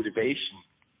motivation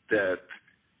that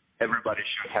everybody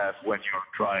should have when you're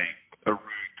trying a route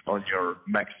on your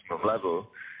maximum level.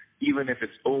 Even if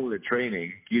it's only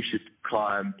training, you should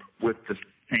climb with the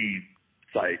same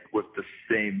psych, with the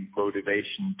same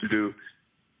motivation to do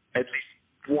at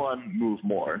least one move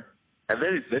more. And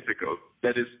that is difficult.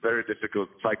 That is very difficult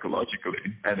psychologically,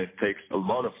 and it takes a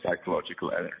lot of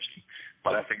psychological energy.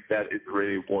 But I think that is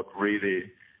really what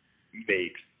really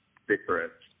makes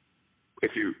difference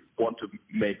if you want to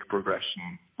make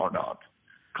progression or not.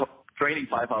 Training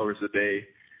 5 hours a day,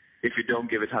 if you don't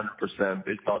give it 100%,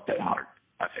 it's not that hard,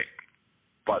 I think.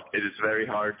 But it is very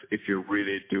hard if you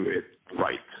really do it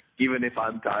right. Even if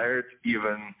I'm tired,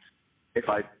 even if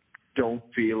I don't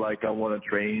feel like I want to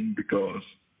train because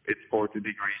it's 40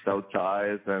 degrees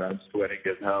outside and I'm sweating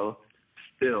as hell,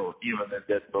 still, even at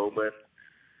that moment,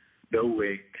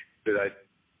 knowing that I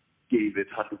gave it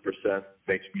 100%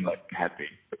 makes me like happy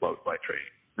about my training.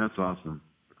 That's awesome.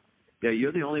 Yeah,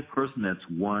 you're the only person that's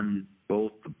won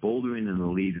both the bouldering and the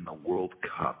lead in the World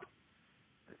Cup.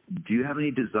 Do you have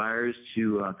any desires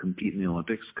to compete in the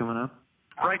Olympics coming up?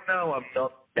 Right now, I'm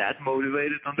not that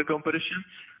motivated on the competitions,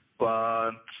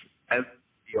 but as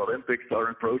the Olympics are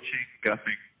approaching, I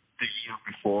think the year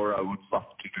before I would love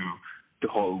to do the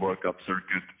whole World Cup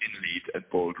circuit in lead and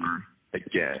boulder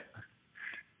again.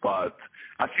 But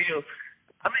I feel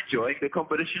I'm enjoying the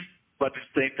competition, but at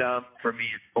the same time, for me,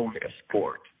 it's only a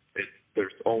sport.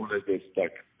 There's only this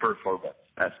like performance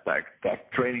aspect.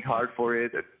 Like training hard for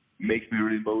it, it makes me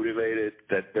really motivated.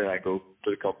 That then I go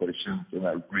to the competitions and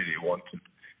I really want to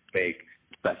make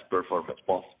the best performance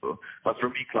possible. But for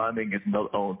me, climbing is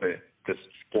not only the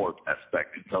sport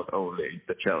aspect. It's not only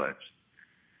the challenge.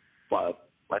 But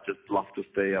I just love to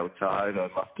stay outside. I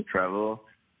love to travel.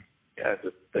 Yeah,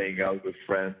 just staying out with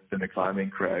friends in a climbing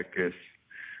crack is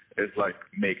like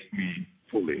makes me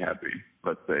fully happy,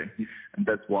 let's say. And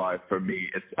that's why for me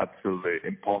it's absolutely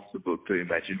impossible to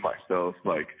imagine myself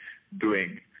like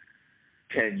doing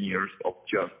 10 years of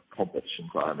just competition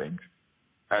climbing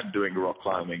and doing rock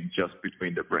climbing just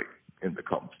between the breaks in the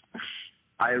comps.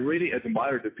 I really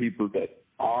admire the people that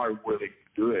are willing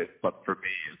to do it, but for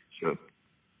me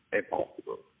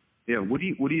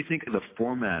What do you think of the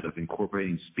format of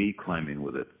incorporating speed climbing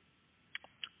with it?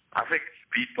 I think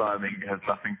speed climbing has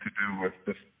nothing to do with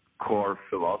the core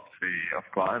philosophy of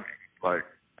climbing. Like,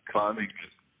 climbing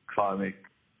is climbing.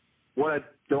 What I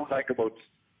don't like about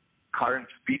current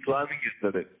speed climbing is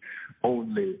that it's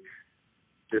only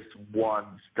this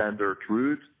one standard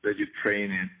route that you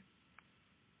train in,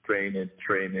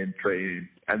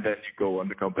 and then you go on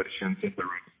the competitions and the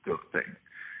route is still the same.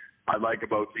 I like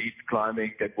about lead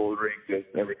climbing and bouldering is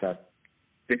every time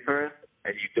different,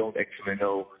 and you don't actually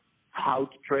know how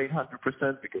to train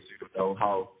 100% because you don't know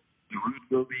how the route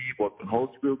will be, what the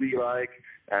holds will be like,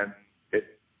 and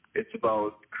it's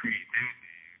about creativity.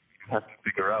 You have to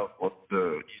figure out what's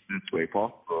the easiest way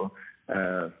possible.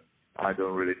 I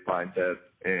don't really find that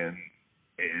in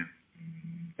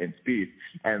speed.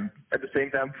 And at the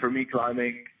same time, for me,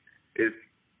 climbing is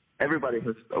everybody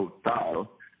has its own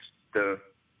style. The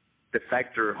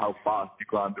factor how fast you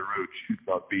climb the route should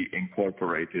not be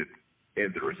incorporated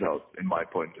in the results, in my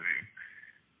point of view.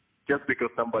 Just because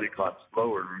somebody climbs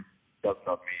slower does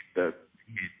not mean that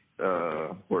he's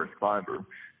a worse climber.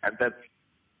 And that's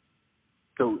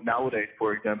so nowadays,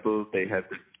 for example, they have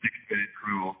this 6-minute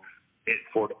rule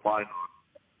for the final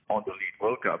on the Lead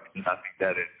World Cup, and I think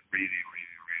that is really, really,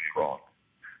 really wrong.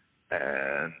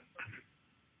 And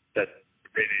that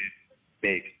really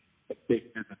makes a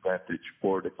big disadvantage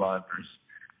for the climbers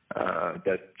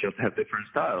that just have different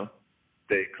style.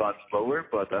 They climb slower,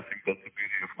 but I think that's the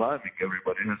beauty of climbing.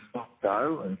 Everybody has some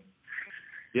style. And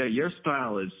yeah, your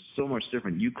style is so much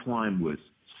different. You climb with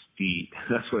speed.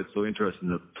 That's why it's so interesting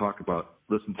to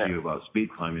listen to you about speed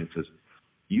climbing, because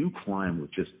you climb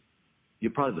with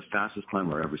you're probably the fastest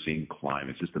climber I've ever seen climb.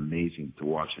 It's just amazing to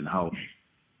watch and how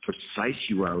precise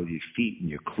you are with your feet and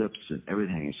your clips and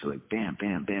everything. It's like bam,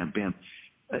 bam, bam, bam.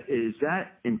 Is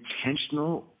that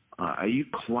intentional? Are you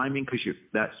climbing because you're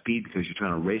that speed because you're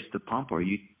trying to race the pump, or are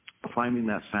you climbing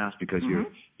that fast because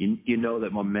you know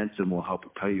that momentum will help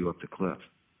propel you up the cliff?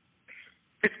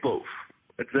 It's both.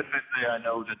 It's definitely, I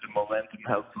know that the momentum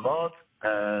helps a lot,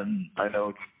 and I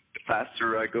know that the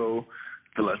faster I go,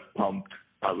 the less pumped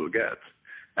I will get.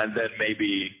 And then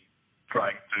maybe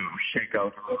trying to shake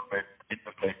out a little bit in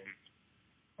the places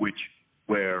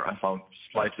where I found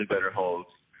slightly better holds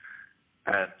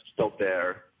and stop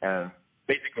there and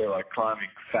basically like climbing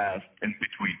fast in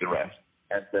between the rest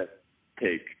and then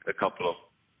take a couple of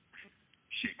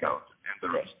shakeouts in the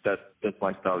rest. That's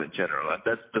my style in general, and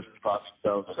that's the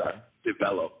style that I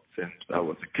developed since I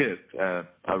was a kid, and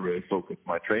I really focused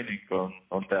my training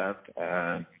on that,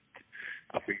 and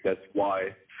I think that's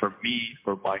why for me,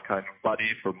 for my kind of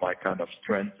body, for my kind of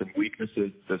strengths and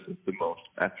weaknesses, this is the most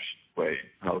efficient way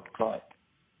how to climb.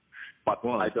 But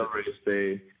I don't really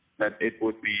say that it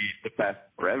would be the best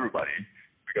for everybody,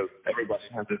 because everybody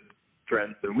has its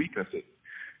strengths and weaknesses.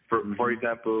 For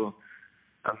example,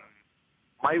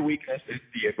 my weakness is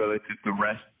the ability to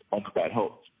rest on the bad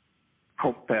holds.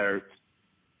 Compared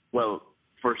to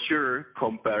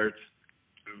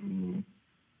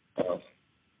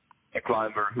a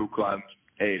climber who climbs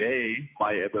 8A,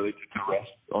 my ability to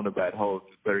rest on the bad holds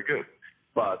is very good.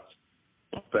 But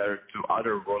compared to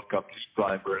other World Cup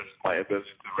climbers, my ability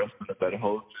to rest on the bad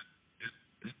holds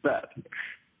is bad.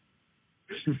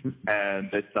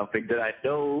 And it's something that I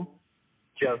know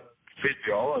just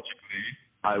physiologically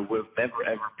I will never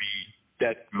ever be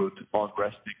that good on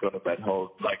resting on a bad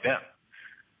hold like them.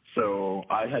 So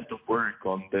I had to work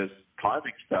on this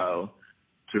climbing style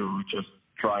to just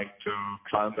try to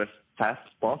climb as fast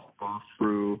as possible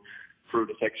through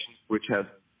the sections which have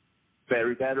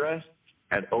very bad rest,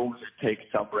 and only take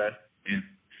some rest in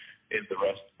the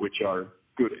rest which are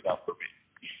good enough for me.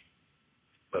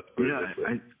 But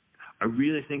I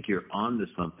really think you're onto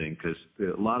something, because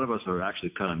a lot of us are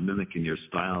actually kind of mimicking your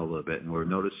style a little bit, and we're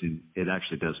noticing it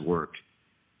actually does work.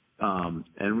 And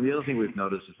the other thing we've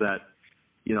noticed is that,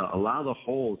 a lot of the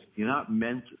holds, you're not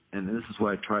meant, and this is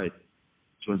what I try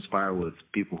to inspire with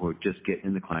people who are just getting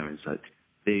into climbing, is that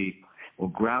they will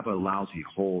grab a lousy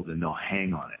hold and they'll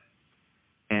hang on it.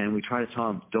 And we try to tell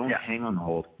them, don't hang on the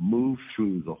hold, move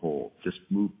through the hold, just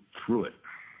move through it.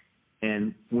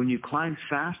 And when you climb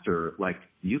faster, like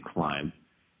you climb,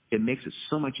 it makes it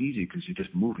so much easier because you're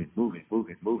just moving,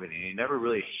 and you're never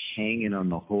really hanging on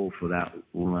the hold for that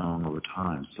long over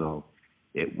time. So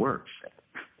it works.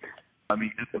 I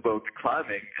mean, it's about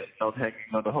climbing and not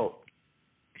hanging on the hold.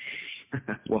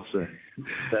 Well said.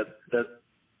 That's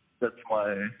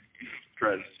my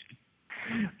strategy.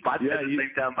 But at the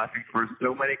same time, I think for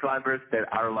so many climbers that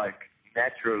are like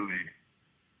naturally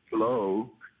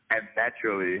slow and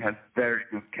naturally have very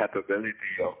good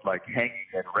capability of like hanging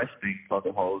and resting on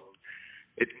the hold,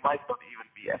 it might not even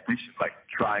be efficient, like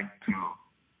trying to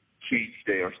change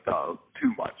their style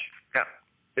too much. Yeah,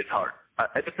 it's hard.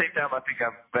 At the same time, I think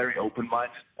I'm very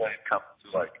open-minded when it comes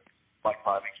to like my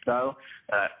climbing style.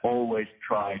 And I always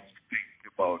try to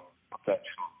think about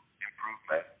potential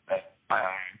improvement,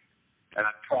 and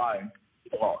I try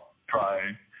a lot.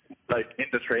 Like in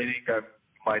the training, I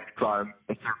might climb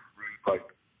a certain route like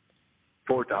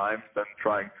 4 times, then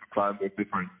trying to climb a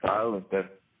different style, and then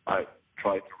I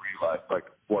try to realize like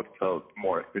what felt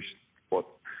more efficient.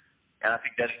 And I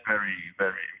think that's very,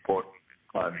 very important in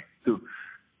climbing to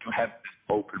have this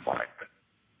open mind,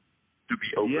 to be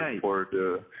open for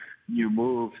the new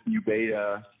moves, new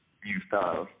beta, new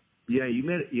styles. Yeah,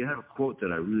 you have a quote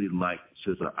that I really like.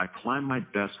 It says, "I climb my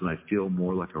best when I feel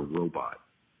more like a robot.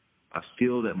 I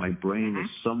feel that my brain is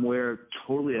somewhere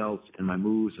totally else, and my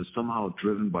moves are somehow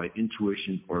driven by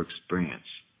intuition or experience."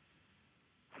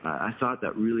 I thought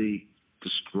that really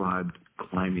described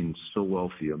climbing so well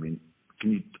for you. I mean,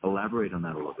 can you elaborate on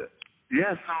that a little bit?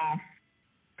 Yeah, so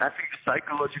I think the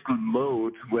psychological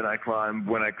mode when I climb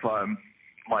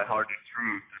my hardest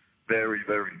route is very,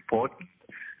 very important,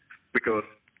 because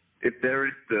if there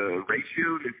is the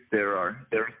ratio, if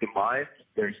there is the mind,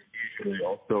 there's usually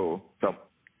also some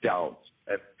doubts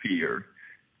and fear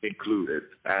included,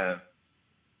 and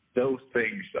those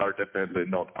things are definitely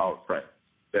not our friends.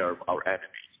 They are our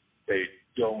enemies. They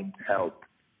don't help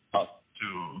us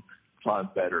to climb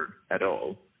better at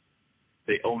all.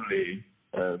 They only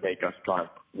make us climb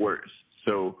worse.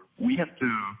 So we have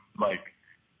to like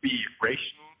be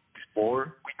rational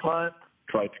before we climb,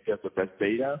 try to get the best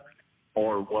data,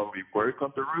 or when we work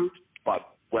on the route.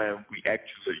 But when we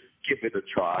actually give it a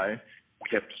try, we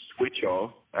have to switch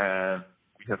off and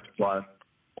we have to climb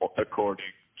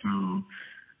according to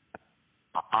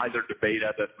either the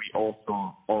beta that we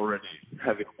also already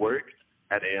have it worked,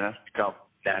 and it has to come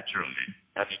naturally.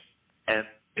 And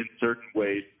in certain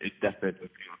ways, it definitely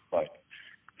feels like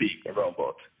being a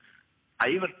robot. I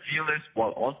even feel this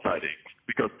while on-sighting,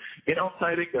 because in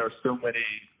on-sighting there are so many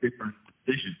different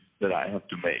decisions that I have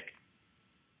to make.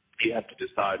 You have to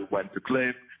decide when to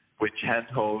clip, which hand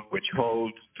hold, which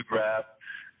hold to grab.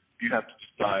 You have to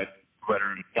decide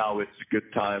whether now it's a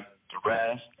good time to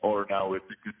rest, or now it's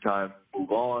a good time to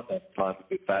move on and climb a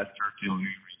bit faster till you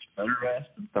reach better rest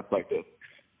and stuff like this.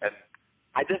 And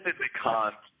I definitely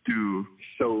can't do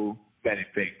so many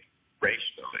things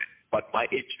rationally, but my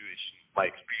intuition, my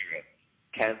experience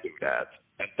can do that,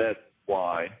 and that's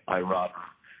why I rather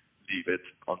leave it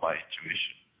on my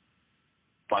intuition.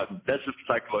 But that's a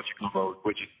psychological mode,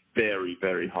 which is very,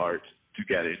 very hard to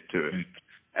get into it.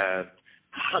 And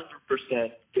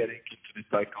 100% getting into the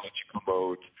psychological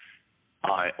mode,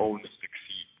 I only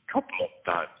succeed a couple of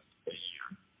times a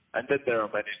year. And then there are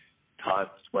many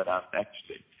times when I'm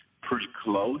actually pretty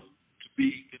close to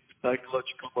being in the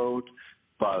psychological mode,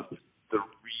 but the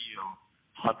real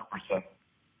 100%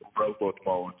 robot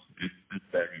mode is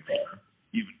very rare,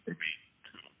 even for me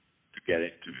to get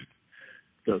into it.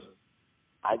 Because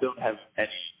I don't have any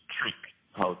trick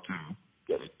how to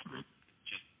get into it. It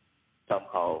just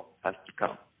somehow has to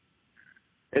come.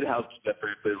 It helps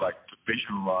definitely like to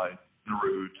visualize the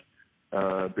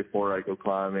route before I go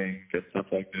climbing and stuff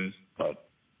like this. But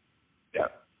yeah,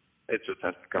 it just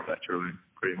has to come naturally,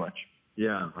 pretty much.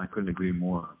 Yeah, I couldn't agree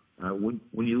more.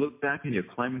 When you look back in your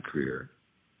climbing career,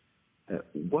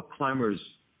 which climbers,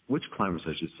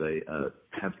 I should say,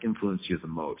 have influenced you the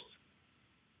most?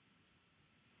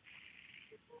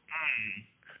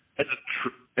 As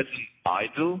an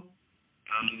idol,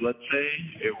 let's say,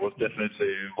 it was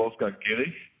definitely Wolfgang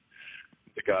Gillich,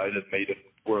 the guy that made the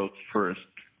world's first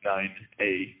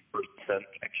 9A first descent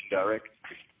action direct.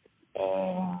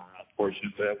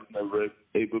 Unfortunately, I was never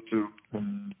able to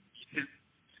beat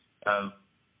him.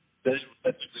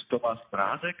 That's Thomas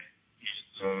Brasek.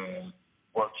 He's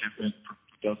world champion from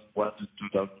 2001 to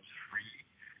 2003.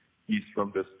 He's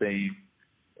from the same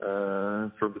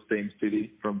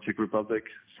city, from Czech Republic,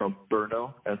 from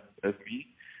Brno as me.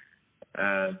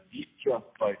 And he just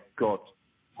like got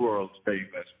world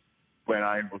famous when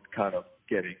I was kind of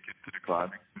getting into the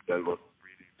climbing. That was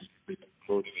really big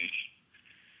motivation.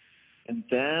 And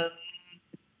then,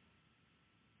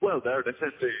 well, there are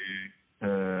definitely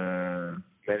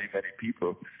many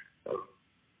people.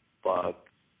 But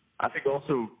I think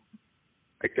also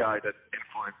a guy that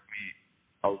influenced me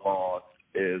a lot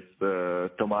is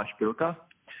Tomáš Pilka.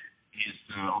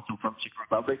 He's also from Czech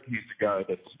Republic. He's the guy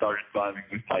that started climbing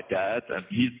with my dad, and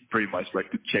he's pretty much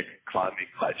like the Czech climbing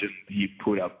legend. He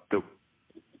put up the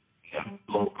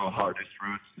local hardest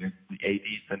routes in the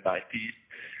 80s and 90s,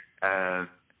 and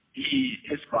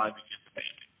his climbing is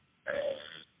amazing.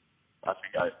 I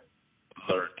think I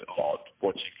learned a lot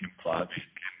watching him climbing in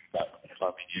that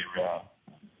climbing area.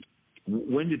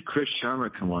 When did Chris Sharma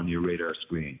come on your radar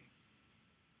screen?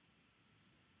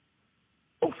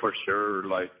 Oh, for sure.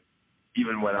 Like,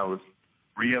 even when I was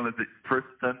first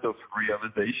sense of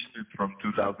realization is from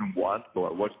 2001, so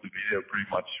I watched the video pretty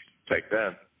much back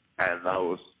then, and I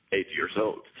was 8 years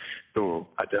old. So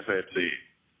I definitely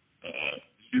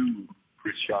knew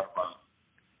Chris Sharma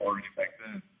already back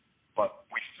then. But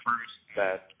we first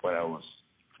met when I was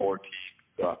 14,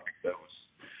 so I think that was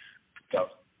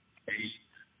 2008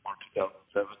 or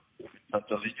 2007 in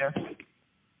Santa Liga.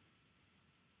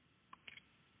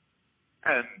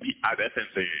 And I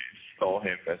definitely saw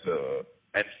him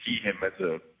and see him as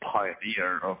a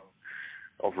pioneer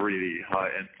of really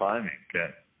high-end climbing.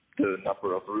 And the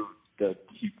number of routes that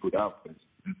he put up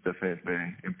is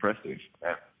definitely impressive.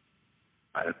 And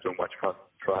I had so much fun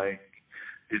trying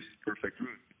his perfect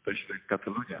route, especially in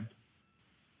Catalonia.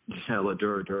 Yeah, La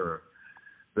Dura.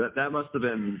 That must have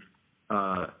been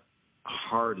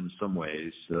hard in some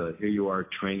ways. Here you are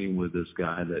training with this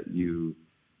guy that you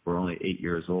were only 8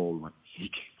 years old when he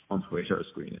came on the radar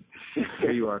screen.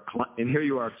 Here you are, here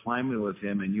you are climbing with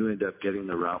him, and you end up getting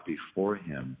the route before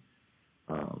him.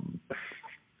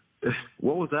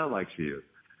 What was that like for you?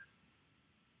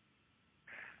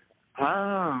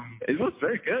 It was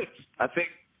very good. I think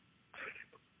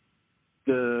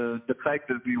the fact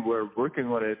that we were working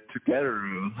on it together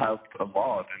helped a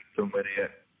lot in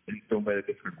so many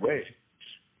different ways.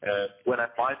 And when I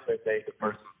finally made the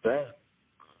first attempt,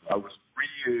 I was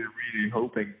really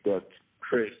hoping that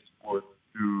Chris would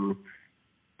do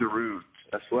the route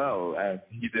as well, and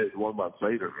he did 1 month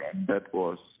later, and that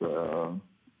was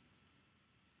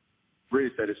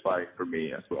really satisfying for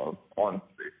me as well,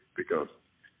 honestly, because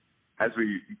as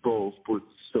we both put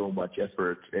so much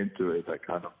effort into it, I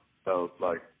kind of felt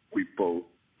like we both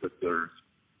deserved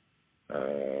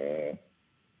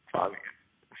climbing it.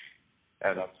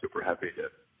 And I'm super happy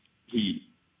that he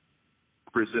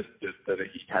persisted, that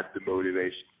he had the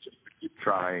motivation just to keep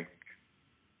trying,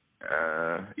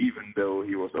 even though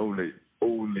he was only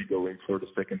going for the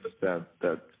second attempt,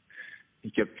 that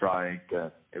he kept trying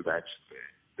and eventually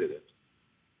did it.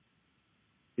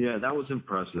 Yeah, that was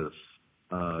impressive,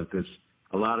 because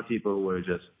a lot of people would have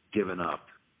just given up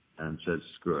and said,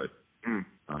 screw it,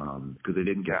 because they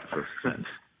didn't get the first attempt.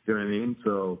 You know what I mean?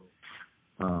 So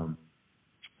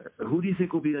who do you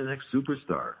think will be the next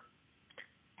superstar?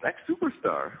 Next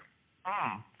superstar?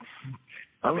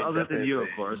 Other than you, of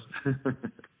course.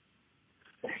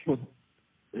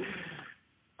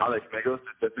 Alex Megos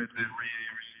is definitely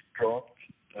really strong,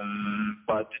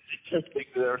 but it's just like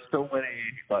there are so many,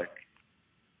 like,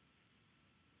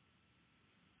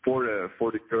 for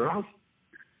the girls,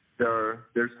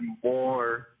 there's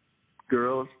more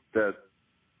girls that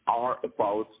are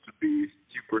about to be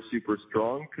super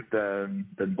strong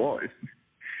than boys.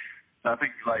 I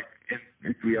think, like,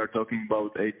 if we are talking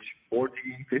about age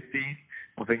 14, 15,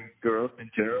 I think girls in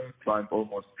general climb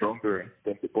almost stronger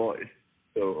than the boys.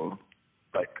 So,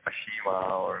 like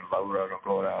Ashima or Laura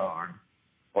Rogora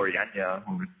or Yanya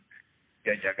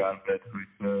Gamblet, who's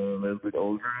a little bit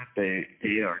older, they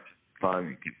are just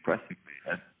climbing impressively,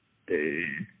 and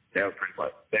they are pretty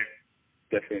much, they're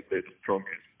definitely the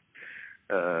strongest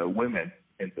women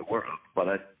in the world. But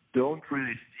I don't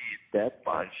really see that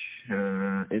much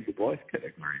in the boys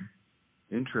category.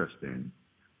 Interesting.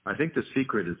 I think the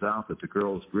secret is out that the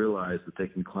girls realize that they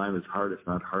can climb as hard, if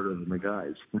not harder, than the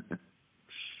guys.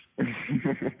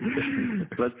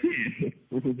 Let's see.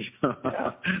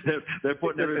 They're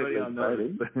putting everybody on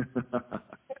notice.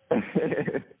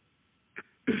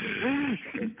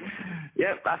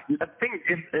 Yeah, I think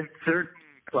in certain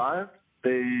climbs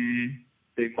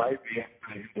they might be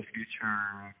in the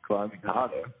future climbing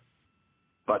harder.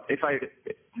 But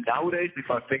nowadays,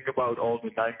 if I think about all the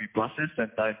 9B pluses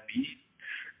and 9Bs,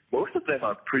 most of them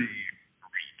are pretty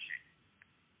reachy.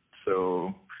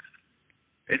 So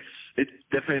it's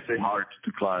definitely hard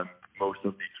to climb most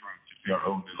of these routes if you are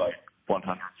only like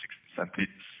 160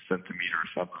 centimeters.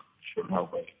 I'm not sure how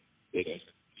much it is.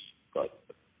 But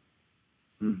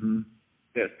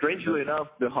yeah, strangely enough,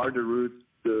 the harder routes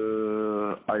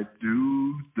I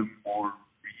do, the more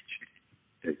reachy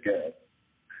they get.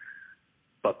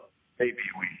 But maybe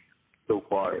so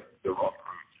far, the rock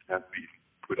routes have been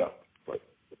put up.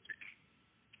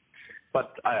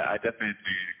 But I definitely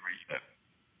agree that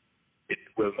it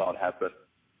will not happen.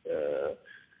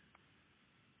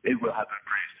 It will happen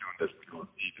pretty soon that we will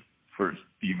see the first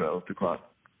female to climb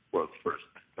world's first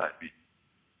 9B,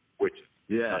 which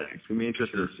it's going to be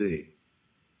interesting to see.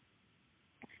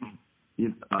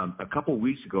 A couple of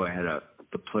weeks ago, I had a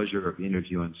the pleasure of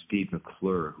interviewing Steve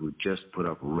McClure, who just put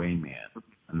up Rain Man,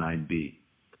 a 9B.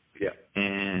 Yeah.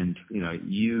 And,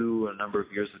 you a number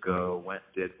of years ago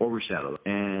did Overshadow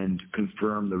and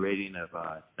confirmed the rating of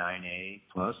 9A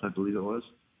plus, I believe it was.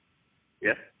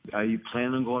 Yeah. Are you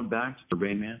planning on going back to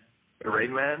Rain Man?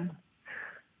 Rain Man?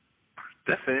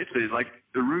 Definitely. Like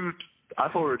the route,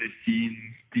 I've already seen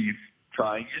Steve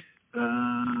trying it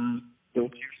 2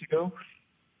 years ago.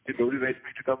 It motivates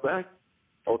me to come back.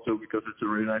 Also because it's a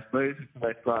really nice place, it's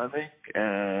nice climbing,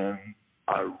 and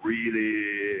I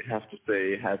really have to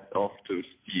say hats off to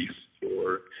Steve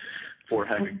for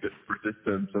having this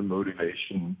persistence and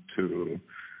motivation to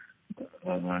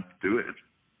do it.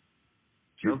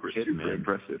 Super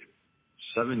impressive.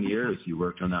 7 years you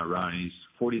worked on that run. He's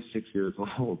 46 years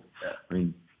old. Yeah. I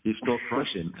mean, he's still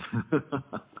crushing.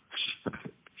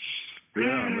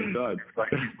 Yeah, oh my God. It's like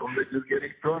he's only just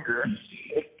getting stronger.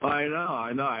 I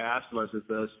know. I asked him, I said,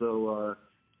 so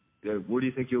where do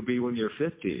you think you'll be when you're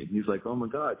 50? And he's like, oh my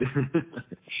God.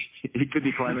 He could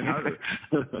be climbing harder.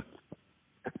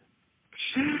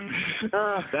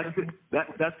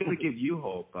 That's going to give you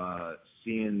hope,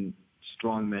 seeing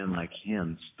strong men like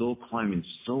him still climbing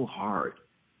so hard.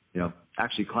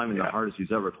 Actually climbing the hardest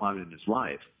he's ever climbed in his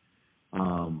life.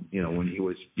 When he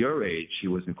was your age, he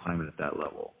wasn't climbing at that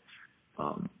level.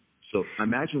 So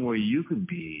imagine where you could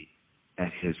be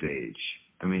at his age.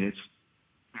 I mean, it's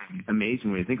amazing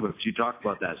when you think about it. You talk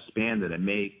about that span that it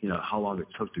made, how long it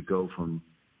took to go from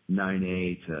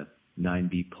 9A to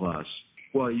 9B plus.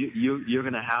 Well, you're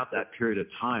going to have that period of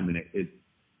time, and it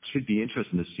should be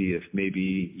interesting to see if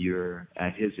maybe you're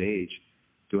at his age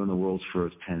doing the world's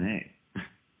first 10A.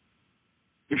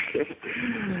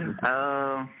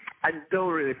 I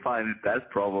don't really find it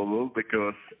that probable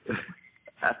because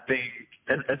I think,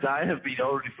 as I have been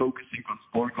already focusing on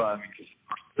sport climbing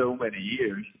for so many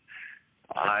years,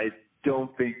 I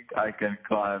don't think I can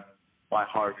climb my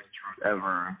hardest route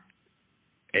ever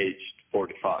aged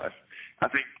 45. I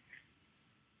think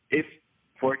if,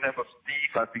 for example,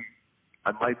 Steve, I think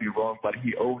I might be wrong, but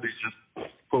he only just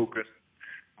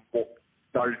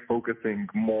started focusing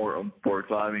more on sport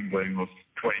climbing when he was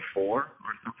 24 or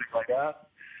something like that.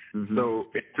 Mm-hmm. So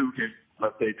it took him,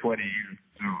 let's say, 20 years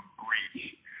to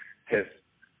reach his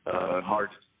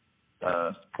hardest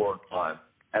sport climb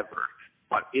ever.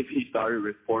 But if he started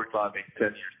with sport climbing 10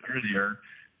 years earlier,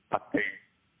 I think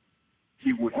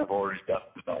he would have already done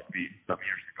the 9B some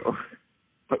years ago.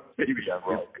 But maybe I'm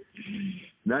wrong.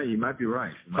 No, you might be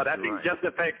right. But I think just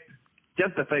the fact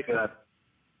that I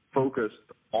focused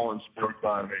on sport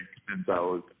climbing since I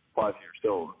was 5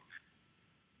 years old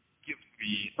gives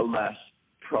me a less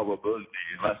probability,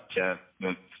 less chance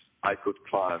that I could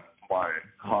climb my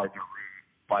hardest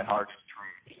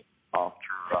route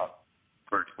after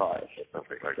 35 or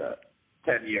something like that.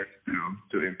 10 years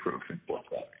to improve in sport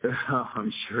climbing.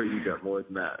 I'm sure you got more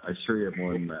than that. I'm sure you have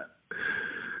more than that.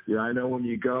 Yeah, I know when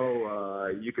you go,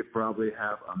 you could probably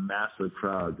have a massive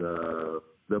crowd.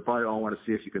 They'll probably all want to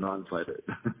see if you can on-site it.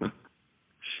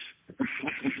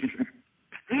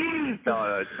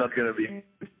 No, it's not going to be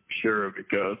sure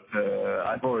because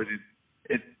I've already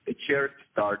it shares to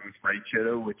start with Rain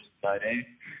Shadow, which is 9A,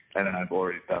 and I've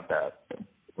already done that.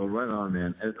 Well, right on,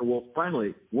 man. And well,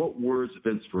 finally, what words of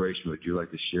inspiration would you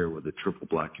like to share with the Triple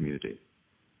Black community?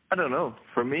 I don't know.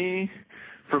 For me,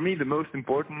 the most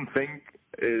important thing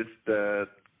is that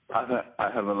I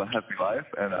have a happy life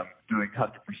and I'm doing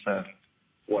 100%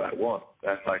 what I want.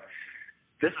 And like,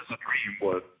 this is a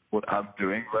dream what I'm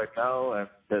doing right now, and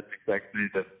that's exactly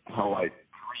how I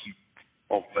dreamed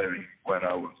of living when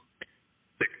I was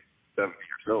 6, 7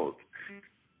 years old.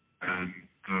 And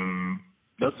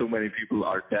not so many people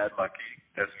are that lucky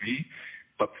as me,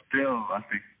 but still, I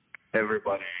think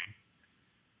everybody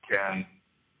can,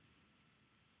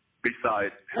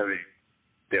 besides having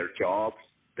their jobs,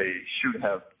 they should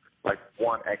have like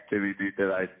one activity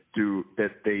that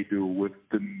they do with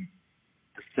the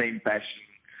same passion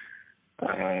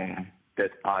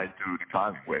that I do the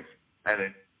climbing with. And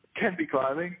it can be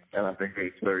climbing, and I think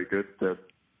it's very good that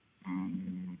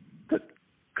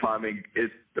climbing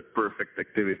is the perfect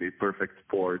activity, perfect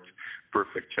sport,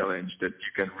 perfect challenge that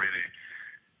you can really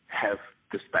have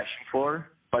this passion for,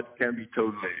 but it can be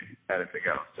totally anything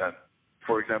else. And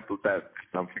for example, that's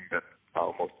something that I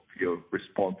almost feel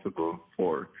responsible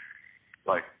for,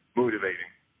 like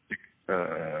motivating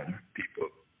people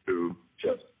to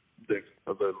just live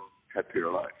a little happier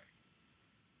life.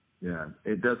 Yeah,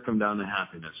 it does come down to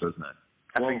happiness, doesn't it?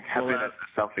 I think happiness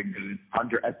is something that is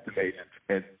underestimated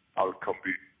in our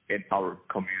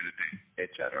community in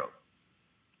general.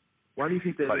 Why do you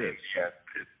think that is? Yeah,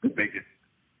 it's the biggest.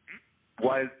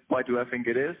 why do I think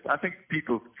it is? I think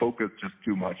people focus just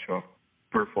too much on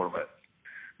performance.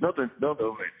 Not only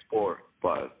in sport,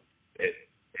 but in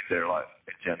their life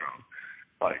in general.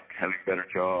 Like having a better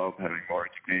job, having more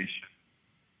education,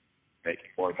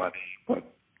 making more money. But in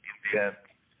the end,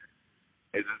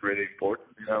 is it really important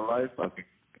in our life? I think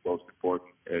the most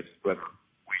important is whether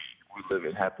we live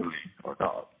it happily or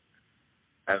not.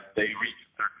 And they reach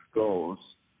certain goals,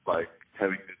 like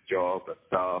having this job and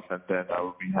stuff, and then I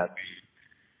will be happy.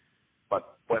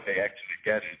 But when they actually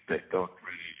get it, they don't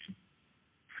really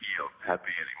feel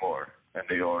happy anymore, and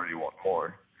they already want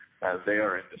more. And they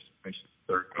are in this vicious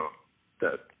circle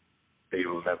that they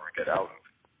will never get out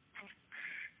of.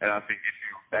 And I think if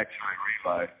you actually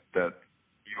realize that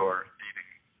you are leading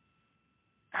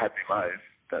a happy life,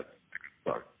 that's a good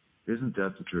start. Isn't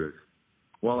that the truth?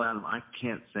 Well, Adam, I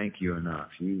can't thank you enough.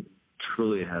 You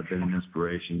truly have been an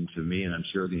inspiration to me, and I'm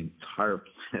sure the entire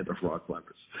planet of rock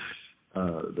climbers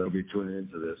that'll be tuning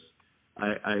into this.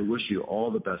 I wish you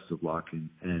all the best of luck,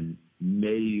 and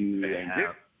may you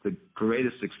have the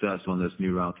greatest success on this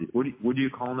new route. What do you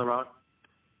call the route?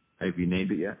 Have you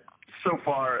named it yet? So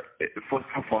far, it's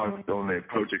only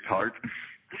Project Heart.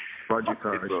 Project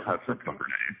Heart. It will have some cover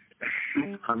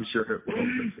name. I'm sure it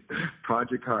will.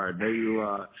 Project Hard.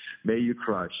 May you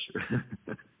crush.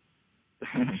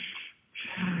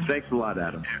 Thanks a lot,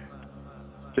 Adam.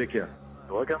 Take care.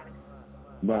 You're welcome.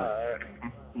 Bye.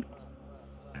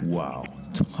 Wow,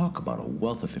 talk about a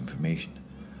wealth of information.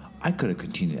 I could have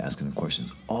continued asking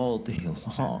questions all day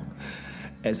long.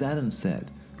 As Adam said,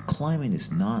 climbing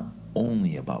is not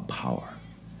only about power,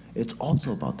 it's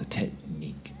also about the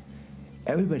technique.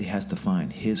 Everybody has to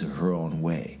find his or her own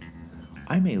way.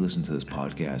 I may listen to this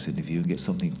podcast interview and get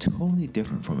something totally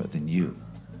different from it than you.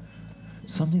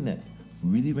 Something that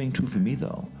really rang true for me,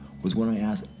 though, was when I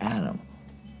asked Adam,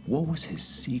 what was his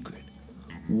secret?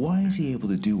 Why is he able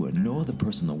to do what no other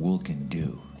person in the world can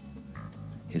do?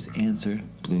 His answer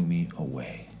blew me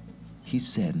away. He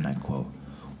said, and I quote,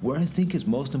 "What I think is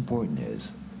most important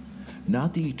is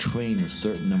not that you train a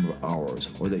certain number of hours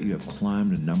or that you have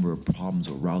climbed a number of problems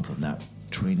or routes on that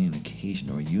training occasion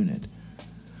or unit,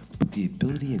 but the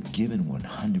ability of giving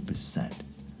 100%,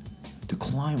 to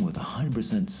climb with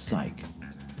 100% psych,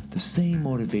 the same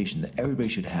motivation that everybody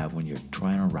should have when you're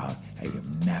trying a route at your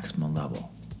maximum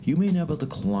level. You may not be able to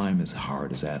climb as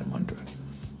hard as Adam ONDRA,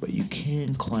 but you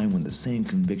can climb with the same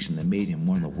conviction that made him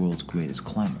one of the world's greatest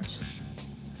climbers."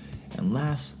 And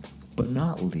last but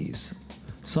not least,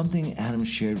 something Adam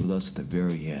shared with us at the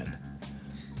very end.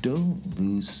 Don't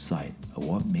lose sight of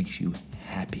what makes you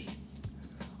happy.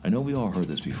 I know we all heard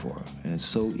this before, and it's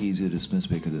so easy to dismiss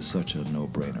because it's such a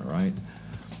no-brainer, right?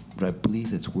 But I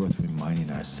believe it's worth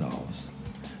reminding ourselves.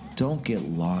 Don't get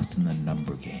lost in the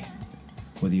number game.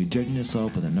 Whether you're judging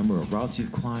yourself by the number of routes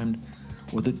you've climbed,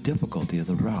 or the difficulty of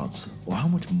the routes, or how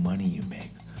much money you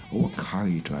make, or what car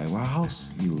you drive, or what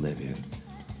house you live in.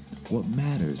 What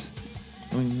matters,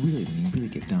 when you really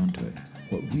get down to it,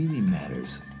 what really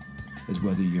matters is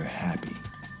whether you're happy.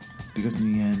 Because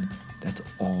in the end, that's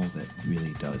all that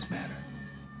really does matter.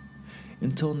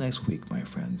 Until next week, my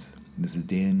friends, this is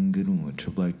Dan Goodwin with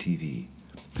Triple I TV,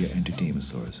 your entertainment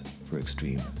source for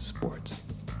extreme sports.